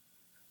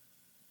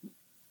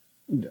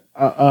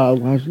 I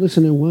was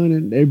listening to one,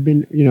 and they've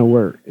been, you know,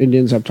 where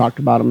Indians have talked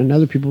about them, and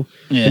other people,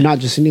 and not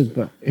just Indians,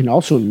 but and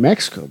also in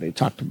Mexico, they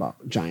talked about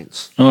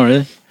giants. Oh,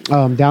 really?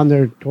 Down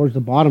there towards the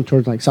bottom,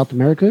 towards like South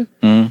America,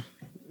 and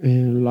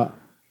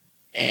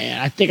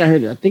I think I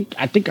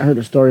heard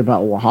a story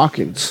about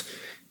Oaxacans,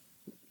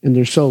 and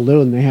they're so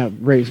little, and they have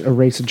a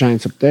race of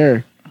giants up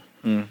there,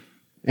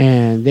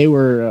 and they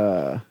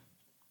were,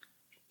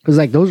 because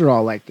like those are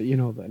all like the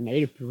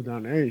native people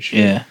down there and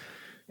shit,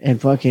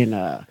 and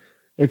fucking.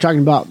 They're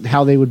talking about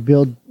how they would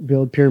build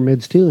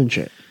pyramids too and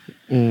shit,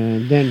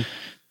 and then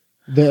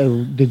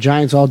the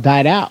giants all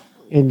died out,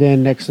 and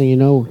then next thing you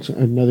know,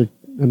 another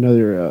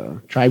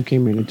tribe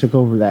came in and took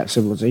over that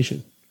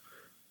civilization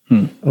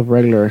of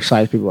regular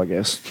sized people, I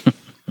guess.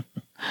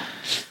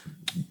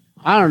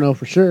 I don't know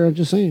for sure. I'm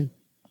just saying.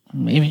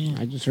 Maybe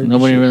I just heard.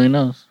 Nobody really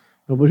knows.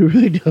 Nobody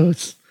really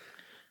knows.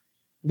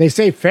 They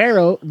say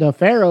Pharaoh.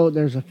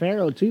 There's a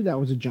Pharaoh too. That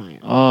was a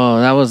giant. Oh,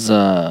 that was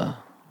the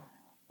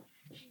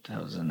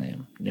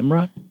name.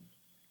 Nimrod?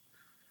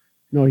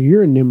 No,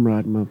 you're a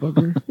Nimrod,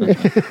 motherfucker.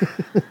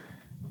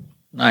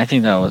 No, I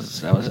think that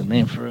was a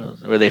name for real.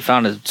 Where they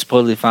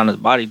supposedly found his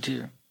body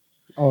too.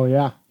 Oh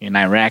yeah. In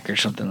Iraq or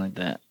something like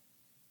that.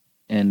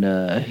 And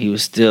he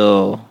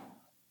wasn't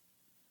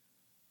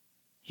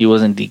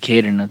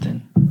decayed or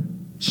nothing.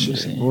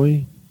 Shit,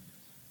 boy.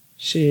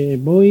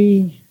 Shit,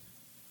 boy.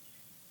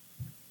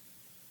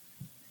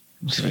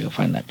 Let's see if I can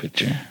find that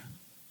picture. I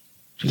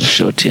can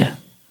show it to you.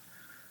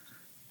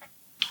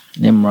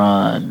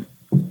 Nimrod.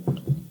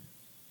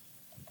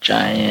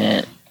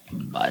 Giant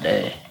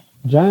body.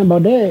 Giant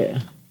body.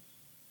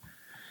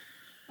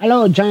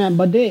 Hello, giant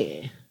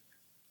body.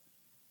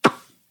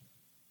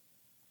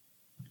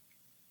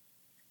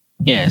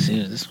 Yeah, see,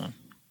 it was this one.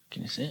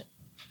 Can you see it?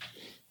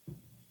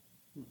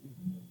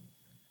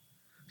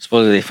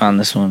 Supposedly they found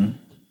this one.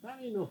 That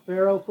ain't no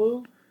Pharaoh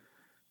fool.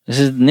 This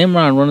is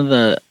Nimrod, one of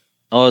the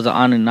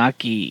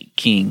Anunnaki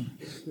king.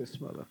 This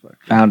motherfucker.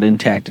 Found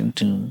intact in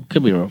tomb.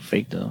 Could be real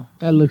fake though.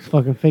 That looks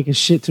fucking fake as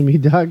shit to me,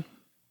 dog.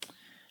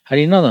 How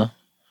do you know though?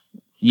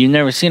 You've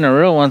never seen a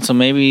real one, so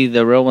maybe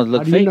the real ones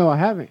look fake. How do you know I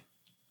haven't?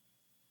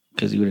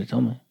 Because you would have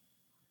told me.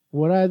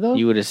 Would I though?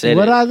 You would have said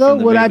would it. I though?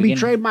 Would I beginning.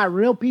 betray my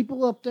real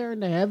people up there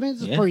in the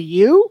heavens for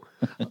you?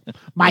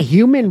 My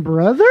human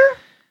brother?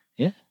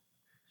 Yeah,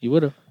 you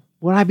would have.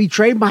 Would I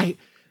betray my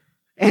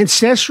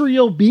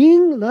ancestral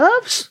being,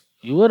 loves?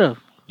 You would have.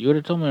 You would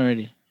have told me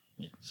already.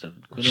 So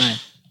quit lying.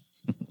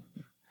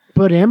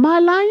 But am I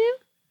lying?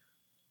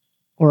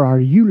 Or are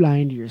you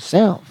lying to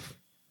yourself?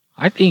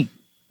 I think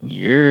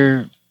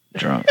you're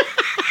drunk.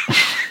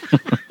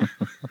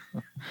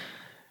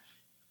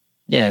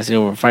 Yeah, it's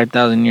over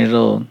 5,000 years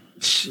old.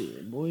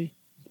 Shit, boy.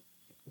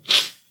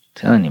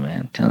 Telling you,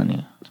 man. Telling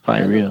you. It's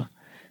probably real.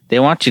 They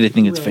want you to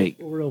think it's fake.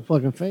 Real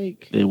fucking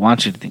fake. They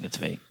want you to think it's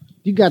fake.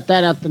 You got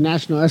that at the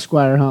National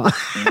Esquire, huh?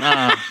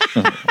 Nah.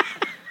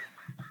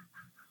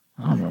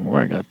 I don't remember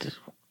where I got this.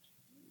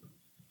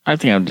 I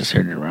think I've just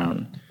heard it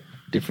around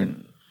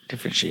different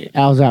shit.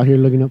 Al's out here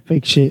looking up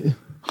fake shit.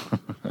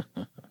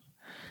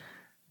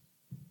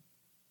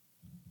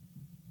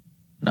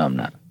 No, I'm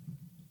not.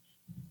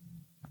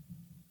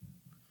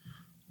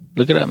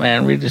 Look it up,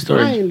 man. Read the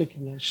story. I ain't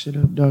looking that shit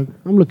up, dog.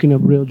 I'm looking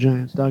up real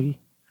giants, doggy.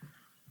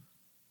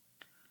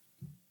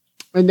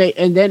 And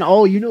then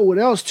you know what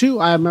else too?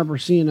 I remember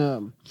seeing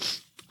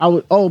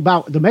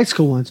about the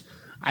Mexico ones.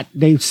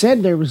 They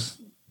said there was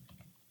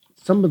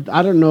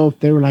I don't know if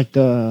they were like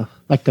the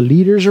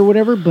leaders or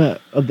whatever, but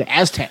of the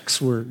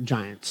Aztecs were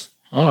giants.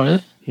 Oh,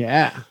 really?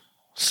 Yeah.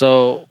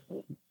 So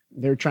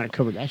they were trying to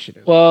cover that shit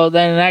up. Well,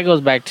 then that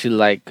goes back to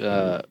like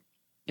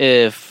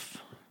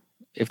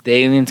if the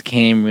aliens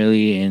came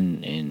really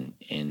and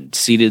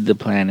seeded the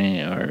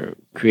planet or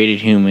created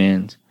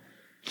humans,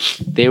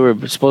 they were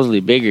supposedly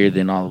bigger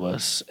than all of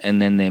us,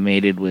 and then they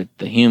mated with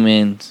the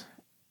humans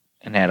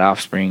and had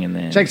offspring, and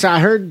then Check. So I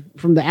heard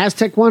from the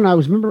Aztec one. I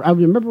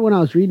remember when I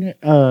was reading it.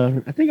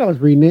 I think I was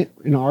reading it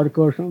in an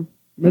article or something.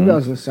 Maybe I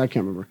was listening. I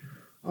can't remember.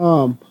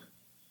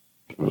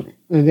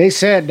 And they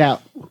said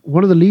that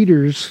one of the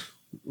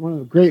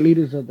great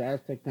leaders of the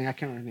Aztec thing, I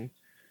can't remember his name.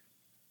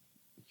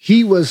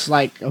 He was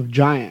like a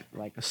giant,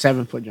 like a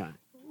 7-foot giant,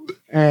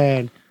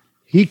 and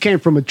he came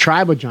from a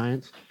tribe of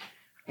giants.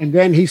 And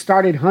then he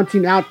started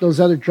hunting out those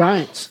other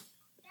giants.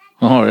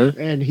 Oh, really?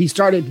 And he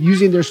started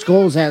using their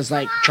skulls as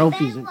like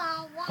trophies. And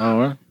Oh,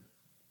 really?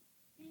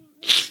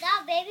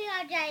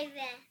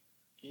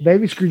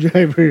 baby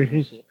screwdriver.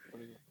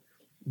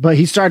 But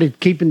he started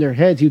keeping their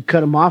heads. He would cut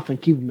them off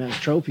and keep them as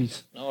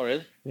trophies. Oh,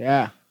 really?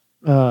 Yeah.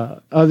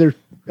 Other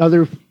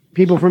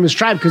people from his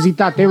tribe, because he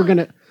thought they were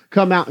gonna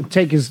come out and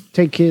take his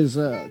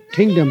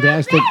kingdom, the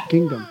Aztec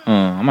kingdom. Oh,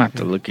 I'm gonna have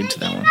to look into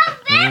that one.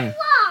 Yeah.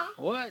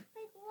 What?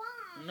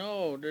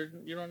 No,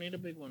 you don't need a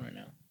big one right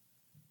now.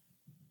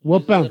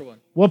 Whoop Use the up. little one.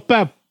 Whoop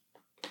up.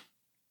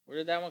 Where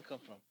did that one come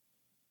from?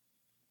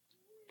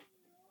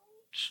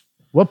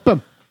 Whoop up.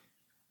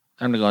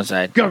 Time to go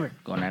inside. Go.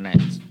 Go night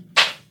nights.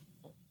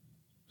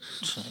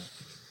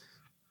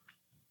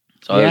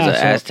 So Yeah, there's an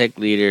so- Aztec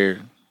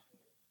leader,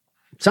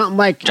 Something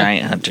like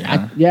giant hunter.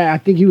 Huh? I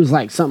think he was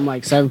like something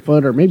like 7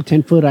 foot or maybe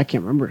 10 foot. I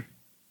can't remember.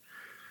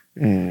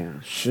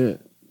 Yeah,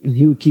 shit. And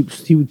he would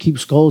keep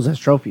skulls as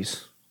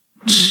trophies.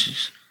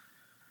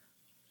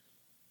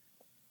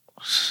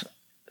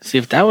 See,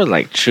 if that was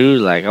like true,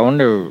 like I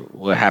wonder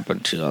what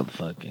happened to all the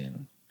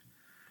fucking.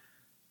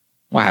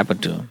 What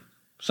happened to him?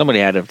 Somebody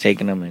had to have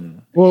taken him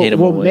and hid him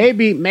away.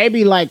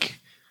 maybe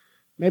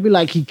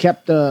like he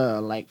kept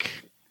like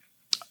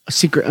a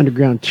secret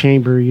underground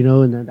chamber,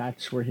 and then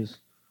that's where his.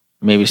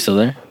 Maybe still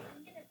there.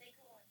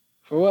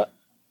 For what?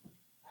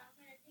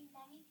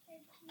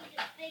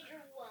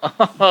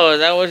 Oh, is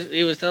that what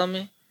he was telling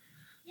me?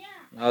 Yeah.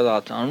 I was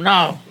all telling him,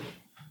 no.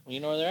 You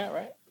know where they're at,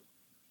 right?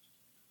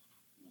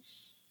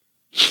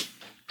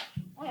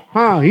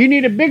 Huh? You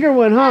need a bigger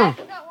one, huh?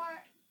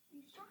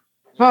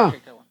 Huh?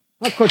 Take that one.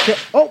 Of course.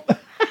 Oh. Yeah,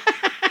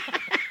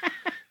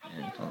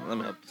 let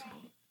me help.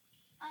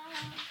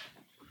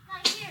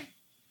 Not here.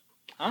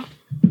 Huh?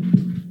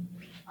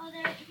 Oh,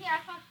 there. Here, I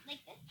found like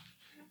this.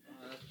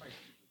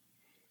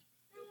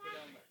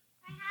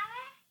 I have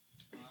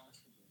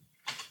it.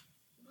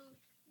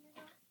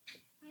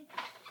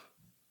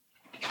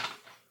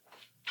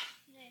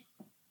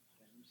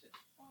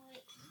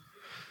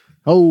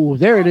 Oh,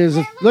 there it is.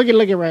 Look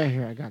at right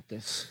here. I got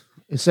this.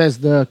 It says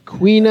the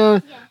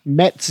Quina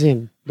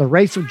Metzin, the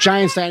race of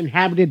giants that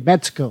inhabited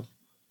Mexico.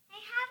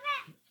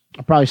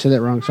 I probably said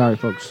that wrong. Sorry,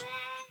 folks.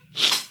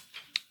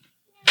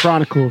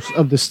 Chronicles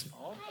of the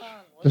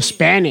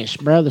Spanish,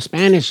 bro. The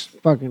Spanish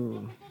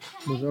fucking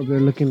was over there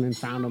looking and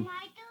found them. Can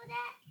I do that?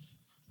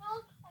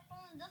 Oh, I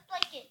found it just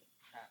like it.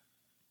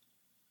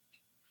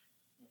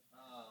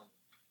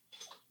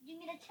 Give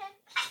me the 10.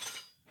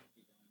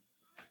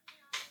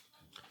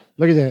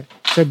 Look at that.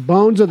 It said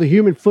bones of the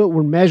human foot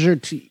were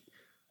measured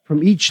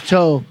from each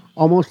toe,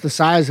 almost the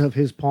size of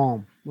his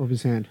palm of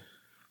his hand.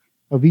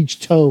 Of each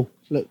toe.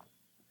 Look.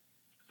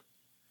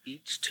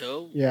 Each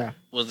toe Yeah.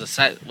 was the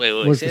size. Wait,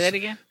 Was say the- that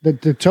again?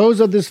 The toes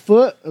of this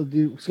foot, of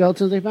the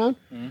skeletons they found,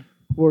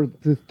 were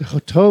the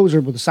toes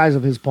are the size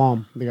of his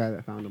palm, the guy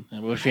that found them. I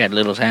wish we had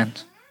little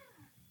hands.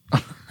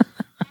 Let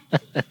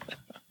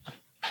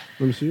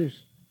me see yours.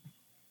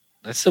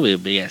 That'd still be a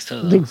big ass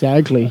toe, though.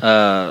 Exactly.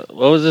 What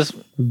was this?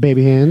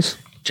 Baby hands.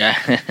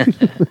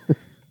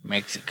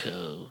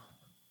 Mexico.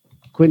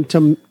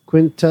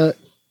 Quinta,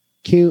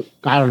 cute.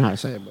 I don't know how to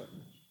say it, but.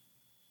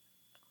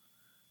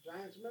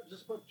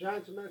 Just put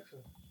Giants in Mexico.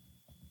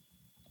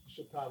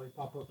 Should probably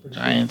pop up.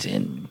 Giants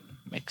in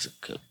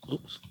Mexico.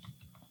 Oops.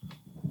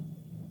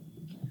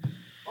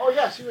 Oh,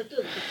 yeah, see right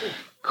there.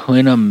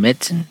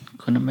 Quinametzen?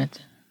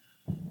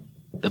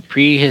 The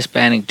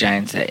pre-Hispanic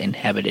giants that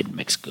inhabited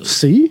Mexico.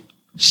 See?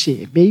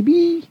 Shit,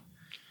 baby.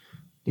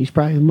 These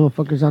probably the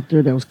motherfuckers out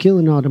there that was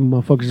killing all them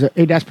motherfuckers.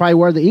 Hey, that's probably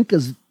where the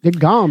Incas, they're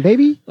gone,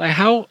 baby. Like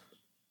how?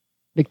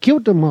 They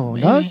killed them all,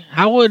 dog. Man,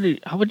 how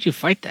would you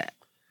fight that?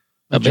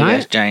 A big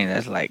giant? ass giant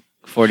that's like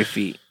 40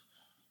 feet.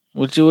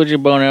 What's your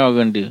bow and arrow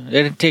gonna do?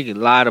 They'd take a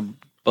lot of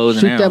bows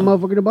Shoot and that arrows.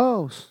 motherfucker in the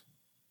balls.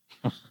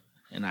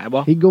 An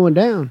eyeball? He going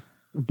down.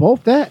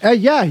 Both that.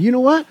 Yeah, you know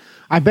what?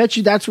 I bet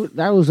you that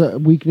was a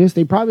weakness.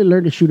 They probably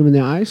learned to shoot him in the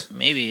eyes.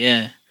 Maybe,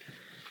 yeah.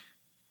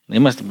 They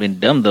must have been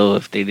dumb though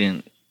if they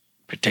didn't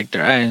protect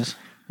their eyes.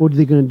 What are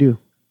they gonna do?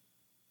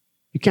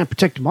 You can't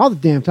protect them all the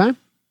damn time.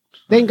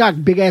 They ain't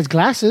got big ass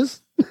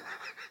glasses.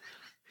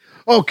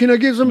 Oh, can I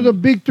get some of the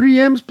big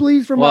 3Ms,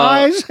 please, for my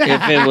eyes?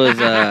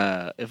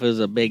 if it was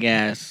a big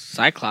ass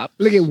cyclops.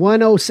 Look at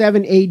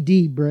 107 AD,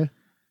 bruh.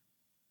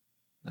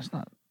 That's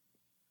not.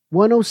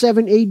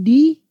 107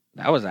 AD.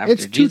 That was after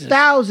It's Jesus.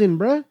 2000,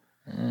 bruh.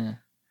 Yeah.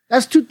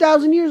 That's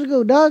 2,000 years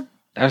ago, dog.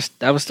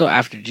 that was still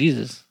after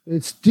Jesus.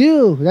 That's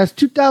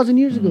 2,000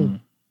 years ago.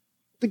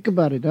 Think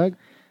about it, dog.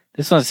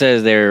 This one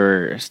says they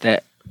were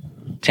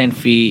 10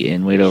 feet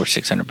and weighed over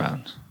 600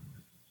 pounds.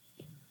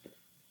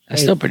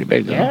 That's still pretty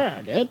big, though.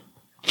 Yeah, dude.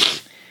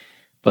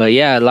 But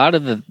yeah,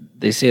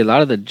 they say a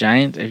lot of the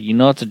giants, you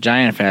know it's a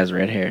giant if it has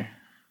red hair.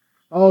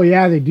 Oh,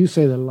 yeah, they do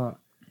say that a lot.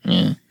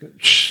 Yeah.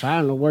 I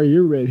don't know where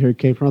your red hair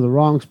came from. The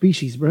wrong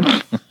species, bro.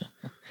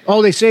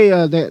 Oh, they say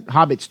that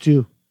hobbits,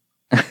 too.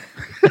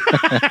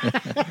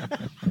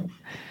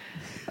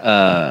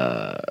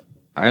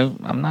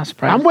 I'm not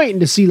surprised. I'm waiting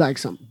to see like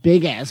some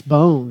big ass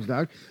bones,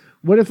 dog.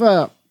 What if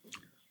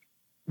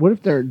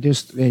they're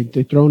just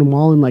they're throwing them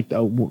all in like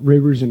the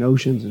rivers and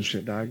oceans and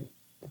shit, dog?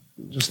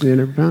 Just they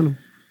never found them.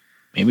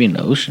 Maybe in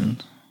the ocean.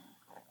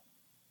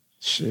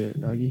 Shit,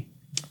 doggy.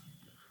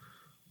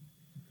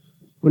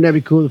 Wouldn't that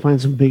be cool to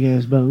find some big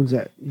ass bones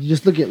that you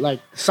just look at like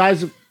the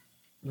size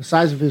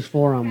of his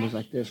forearm was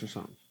like this or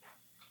something?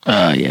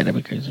 Yeah, that'd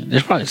be crazy.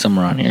 There's probably some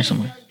around here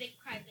somewhere.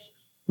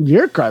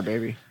 You're a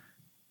crybaby.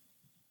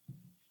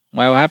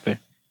 Why? What happened?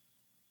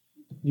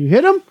 You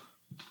hit him?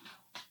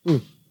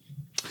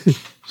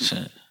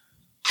 Shit.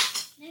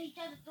 Then he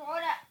tried to throw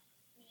it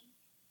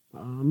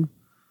at me.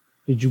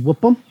 Did you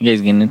whoop him? You guys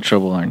getting in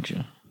trouble, aren't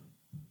you?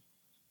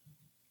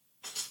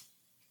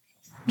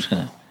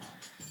 Yeah,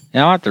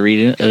 I'll have to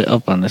read it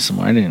up on this some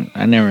more.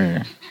 I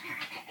never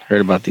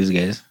heard about these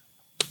guys.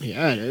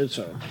 Yeah, it is.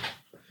 So.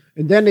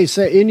 And then they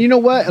say, and you know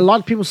what? A lot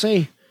of people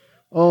say,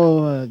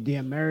 "Oh, the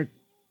American."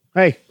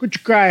 Hey, quit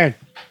your crying.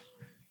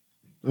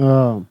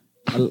 A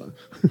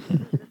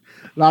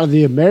lot of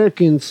the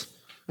Americans,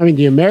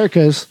 the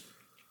Americas,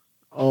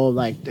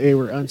 like they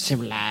were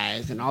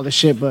uncivilized and all this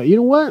shit. But you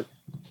know what?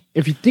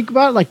 If you think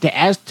about it, like the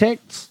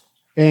Aztecs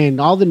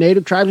and all the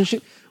native tribes and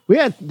shit,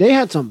 they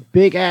had some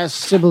big ass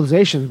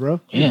civilizations, bro.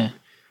 Yeah.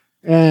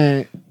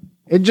 And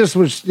it just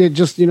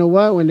you know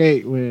what? When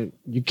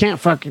you can't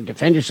fucking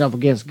defend yourself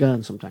against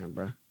guns sometimes,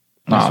 bro.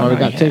 That's why they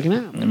got taken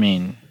out.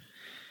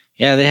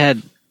 Yeah,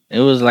 it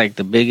was like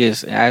the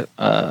biggest. The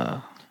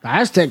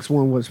Aztecs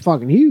one was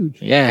fucking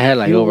huge. Yeah, it had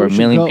like over 1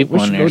 million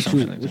people in there or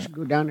something like that. We should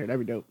go down there.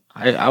 That'd be dope.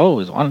 I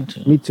always wanted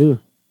to. Me too.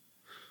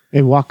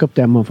 And walk up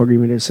that motherfucker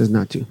even if it says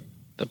not to.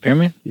 The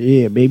pyramid?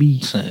 Yeah,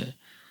 baby.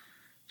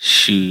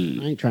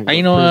 Shoot. I ain't trying to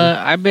you know what?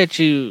 I bet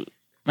you.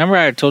 Remember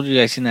I told you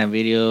I seen that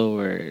video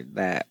where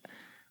that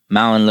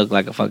mountain looked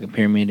like a fucking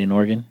pyramid in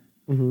Oregon?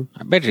 Mm-hmm.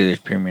 I bet you there's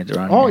pyramids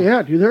around here. Oh, here.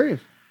 yeah, dude, there is.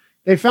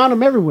 They found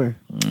them everywhere.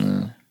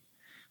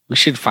 We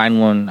should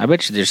find one. I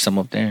bet you there's some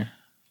up there.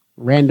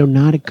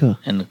 Randonautica.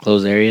 In the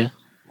closed area.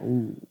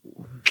 Ooh.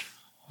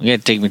 You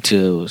gotta take me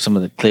to some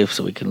of the cliffs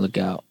so we can look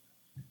out.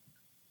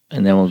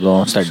 And then we'll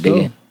go and start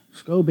digging.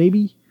 Let's go,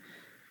 baby.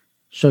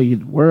 Show you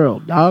the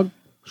world, dog.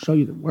 Show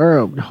you the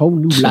world. A whole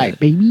new life,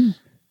 baby.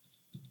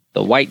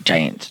 The white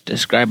giants,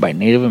 described by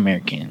Native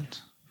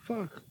Americans.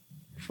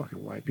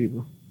 Fucking white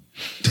people.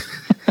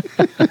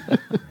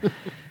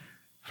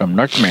 From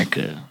North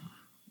America.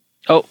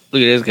 Oh,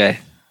 look at this guy.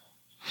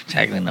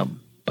 Tackling a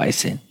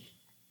bison.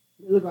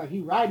 It look like he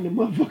riding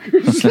the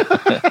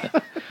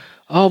motherfuckers.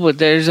 Oh, but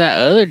there's that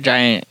other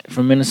giant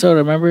from Minnesota.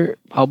 Remember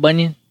Paul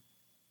Bunyan?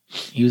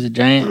 He was a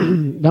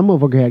giant. That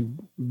motherfucker had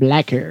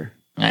black hair.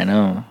 I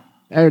know.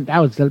 That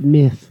was the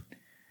myth.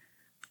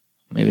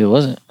 Maybe it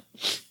wasn't.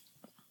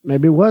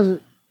 Maybe it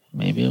wasn't.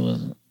 Maybe it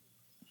wasn't.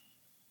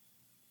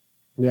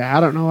 Yeah,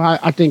 I don't know.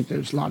 I think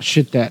there's a lot of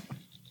shit that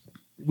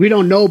we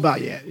don't know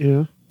about yet, you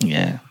know?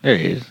 Yeah, there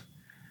it is.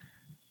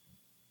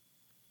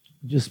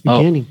 Just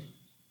beginning.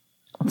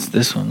 What's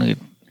this one? Look at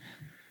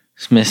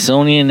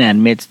Smithsonian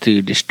admits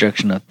to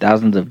destruction of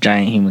thousands of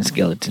giant human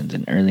skeletons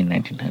in early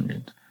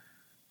 1900s.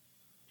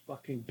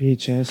 Fucking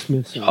bitch ass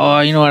Smithsonian. Oh,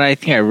 you know what? I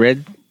think I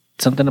read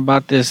something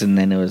about this, and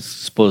then it was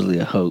supposedly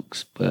a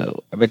hoax,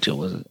 but I bet you it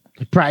wasn't.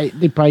 They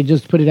probably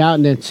just put it out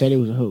and then said it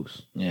was a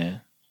hoax. Yeah.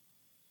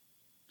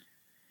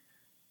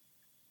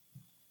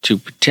 To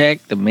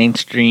protect the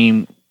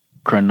mainstream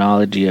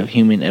chronology of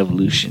human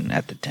evolution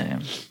at the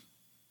time.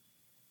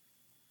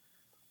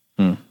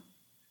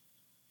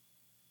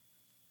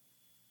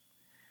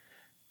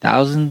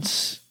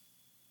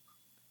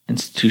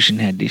 Institution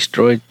had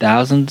destroyed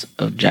thousands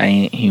of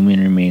giant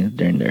human remains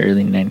during the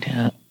early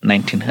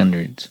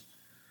 1900s.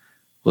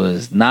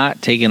 Was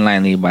not taken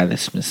lightly by the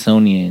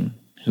Smithsonian,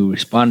 who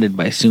responded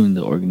by suing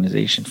the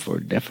organization for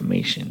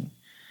defamation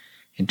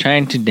and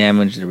trying to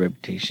damage their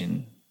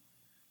reputation.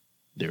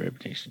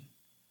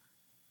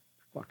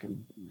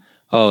 Fucking.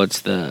 Oh, it's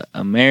the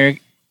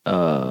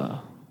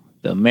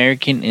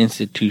American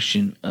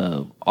Institution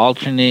of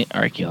Alternative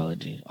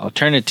Archaeology.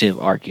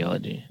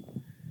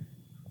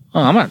 Oh,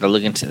 I'm gonna have to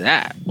look into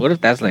that. What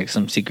if that's like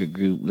some secret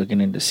group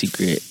looking into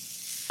secret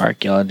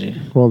archaeology?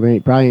 Well, they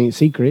probably ain't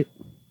secret.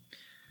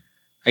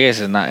 I guess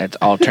it's not. It's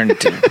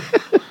alternative.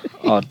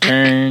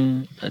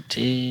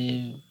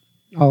 Alternative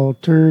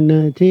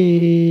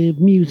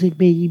music,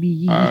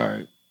 baby.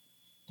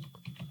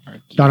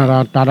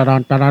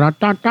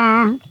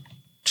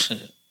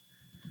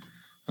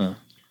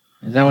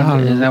 Is that what?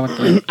 Is that what?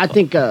 The, I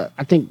think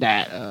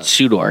that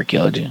pseudo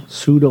archaeology.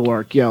 pseudo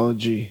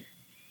archaeology.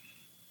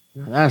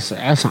 That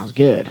sounds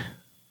good.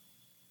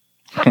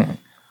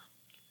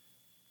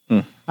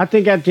 I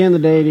think at the end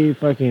of the day, dude,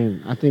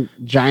 I think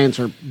giants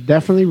are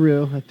definitely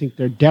real. I think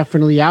they're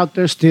definitely out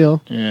there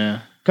still.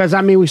 Yeah. Because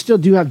I mean, we still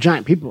do have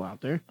giant people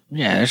out there.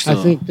 Yeah, there's still.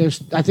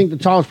 I think the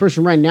tallest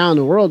person right now in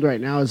the world right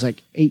now is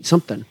like 8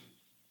 something.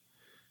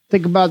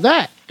 Think about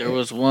that. There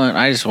was one.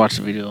 I just watched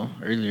the video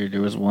earlier.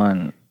 There was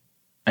one.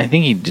 I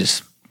think he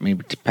just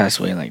maybe passed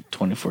away in like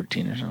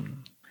 2014 or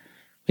something.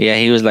 But yeah,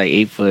 he was like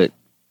 8'10"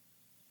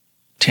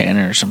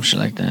 or some shit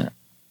like that.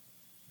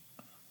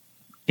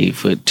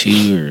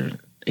 8'2" or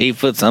 8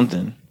 foot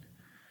something.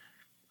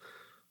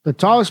 The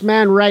tallest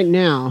man right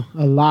now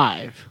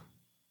alive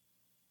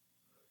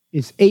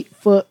is 8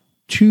 foot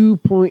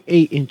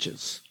 2.8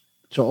 inches.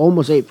 So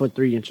almost 8 foot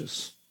 3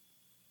 inches.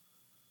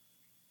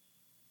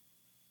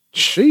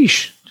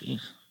 Sheesh.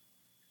 Jeez.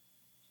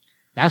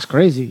 That's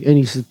crazy. And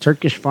he's a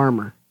Turkish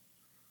farmer.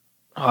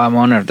 Oh, I'm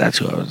wondering if that's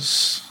who I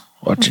was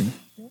watching.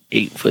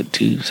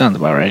 8'2" sounds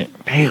about right.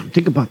 Damn,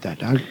 think about that,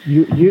 dog.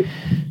 You're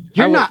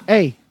not.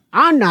 Hey,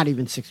 I'm not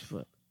even 6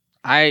 foot.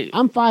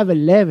 I'm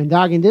 5'11",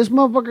 dog, and this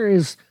motherfucker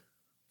is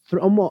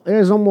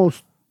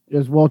almost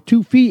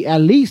 2 feet,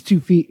 at least 2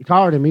 feet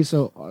taller than me.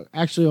 So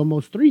actually,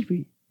 almost 3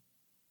 feet.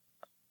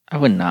 I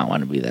would not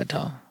want to be that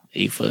tall.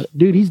 8 foot,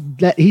 dude. He's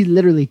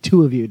literally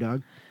 2 of you,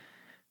 dog.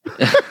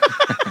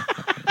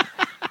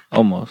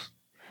 Almost.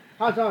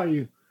 How tall are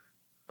you?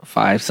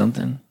 5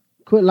 something.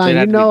 Quit lying.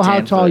 You know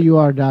how tall you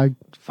are, dog.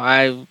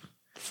 5'4",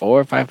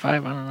 5'5". I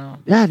don't know.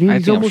 Yeah, dude.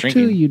 He's almost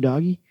 2 of you,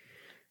 doggy.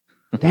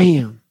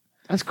 Damn,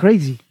 that's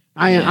crazy.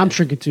 I'm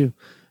shrinking too.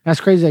 That's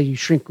crazy that you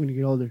shrink when you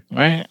get older.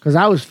 Right. Because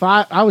I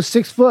was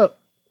 6 foot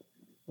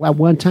at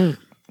one time.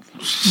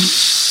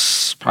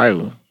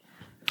 Probably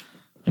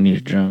when you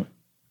was drunk.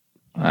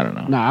 I don't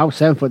know. No, I was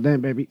 7 foot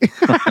then, baby.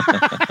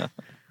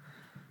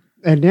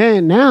 And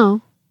then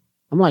now,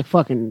 I'm like a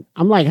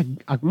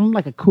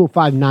cool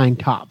 5'9"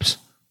 tops.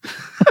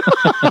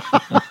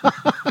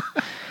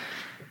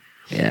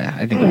 Yeah,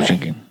 I think I'm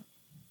shrinking.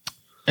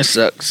 It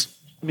sucks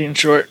being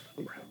short.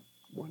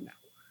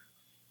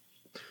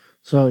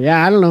 So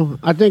yeah, I don't know.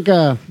 I think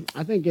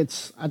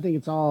it's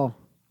all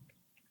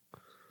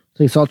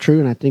true,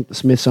 and I think the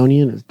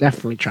Smithsonian is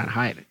definitely trying to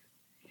hide it.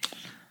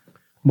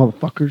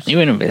 Motherfuckers.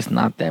 Even if it's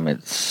not them,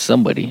 it's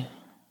somebody.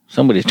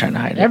 Somebody's trying to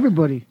hide it.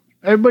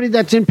 Everybody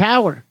that's in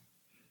power.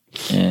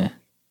 Yeah.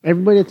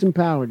 Everybody that's in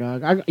power,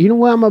 dog. You know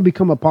what? I'm gonna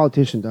become a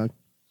politician, dog.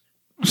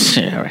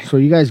 Yeah, right. So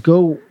you guys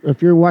go,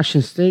 if you're in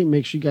Washington State,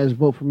 make sure you guys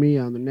vote for me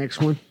on the next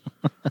one.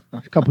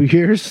 A couple of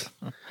years.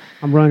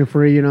 I'm running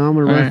for, I'm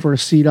gonna run for a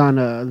seat on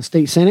the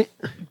state senate.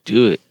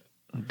 Do it.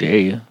 Dare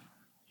you.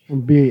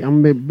 I'm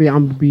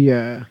gonna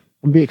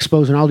be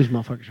exposing all these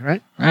motherfuckers,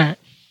 right? All right.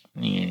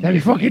 That'd be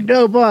fucking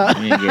dope, huh?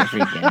 You're gonna get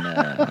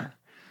freaking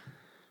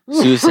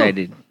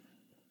suicided.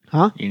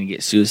 Huh? You're gonna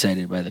get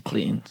suicided by the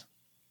Clintons.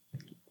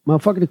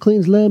 Motherfucker, the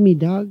Clintons love me,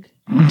 dog.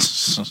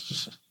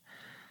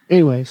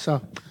 Anyway,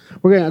 so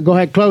we're gonna go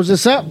ahead and close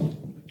this up.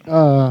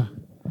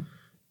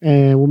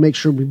 And we'll make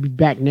sure we'll be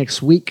back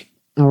next week.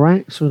 All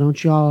right. So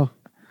don't y'all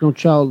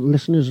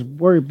listeners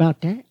worry about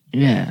that.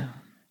 Yeah.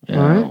 All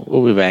right.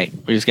 We'll be back.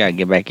 We just gotta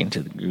get back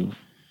into the groove.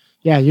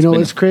 Yeah,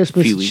 it's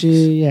Christmas and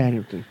shit, yeah, and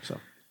everything. So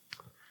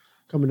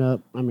coming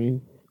up, I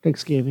mean,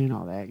 Thanksgiving,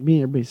 all that. Me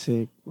and everybody's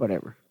sick,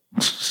 whatever.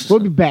 We'll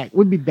be back.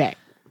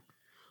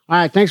 All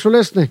right, thanks for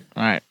listening.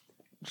 All right.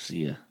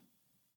 See ya.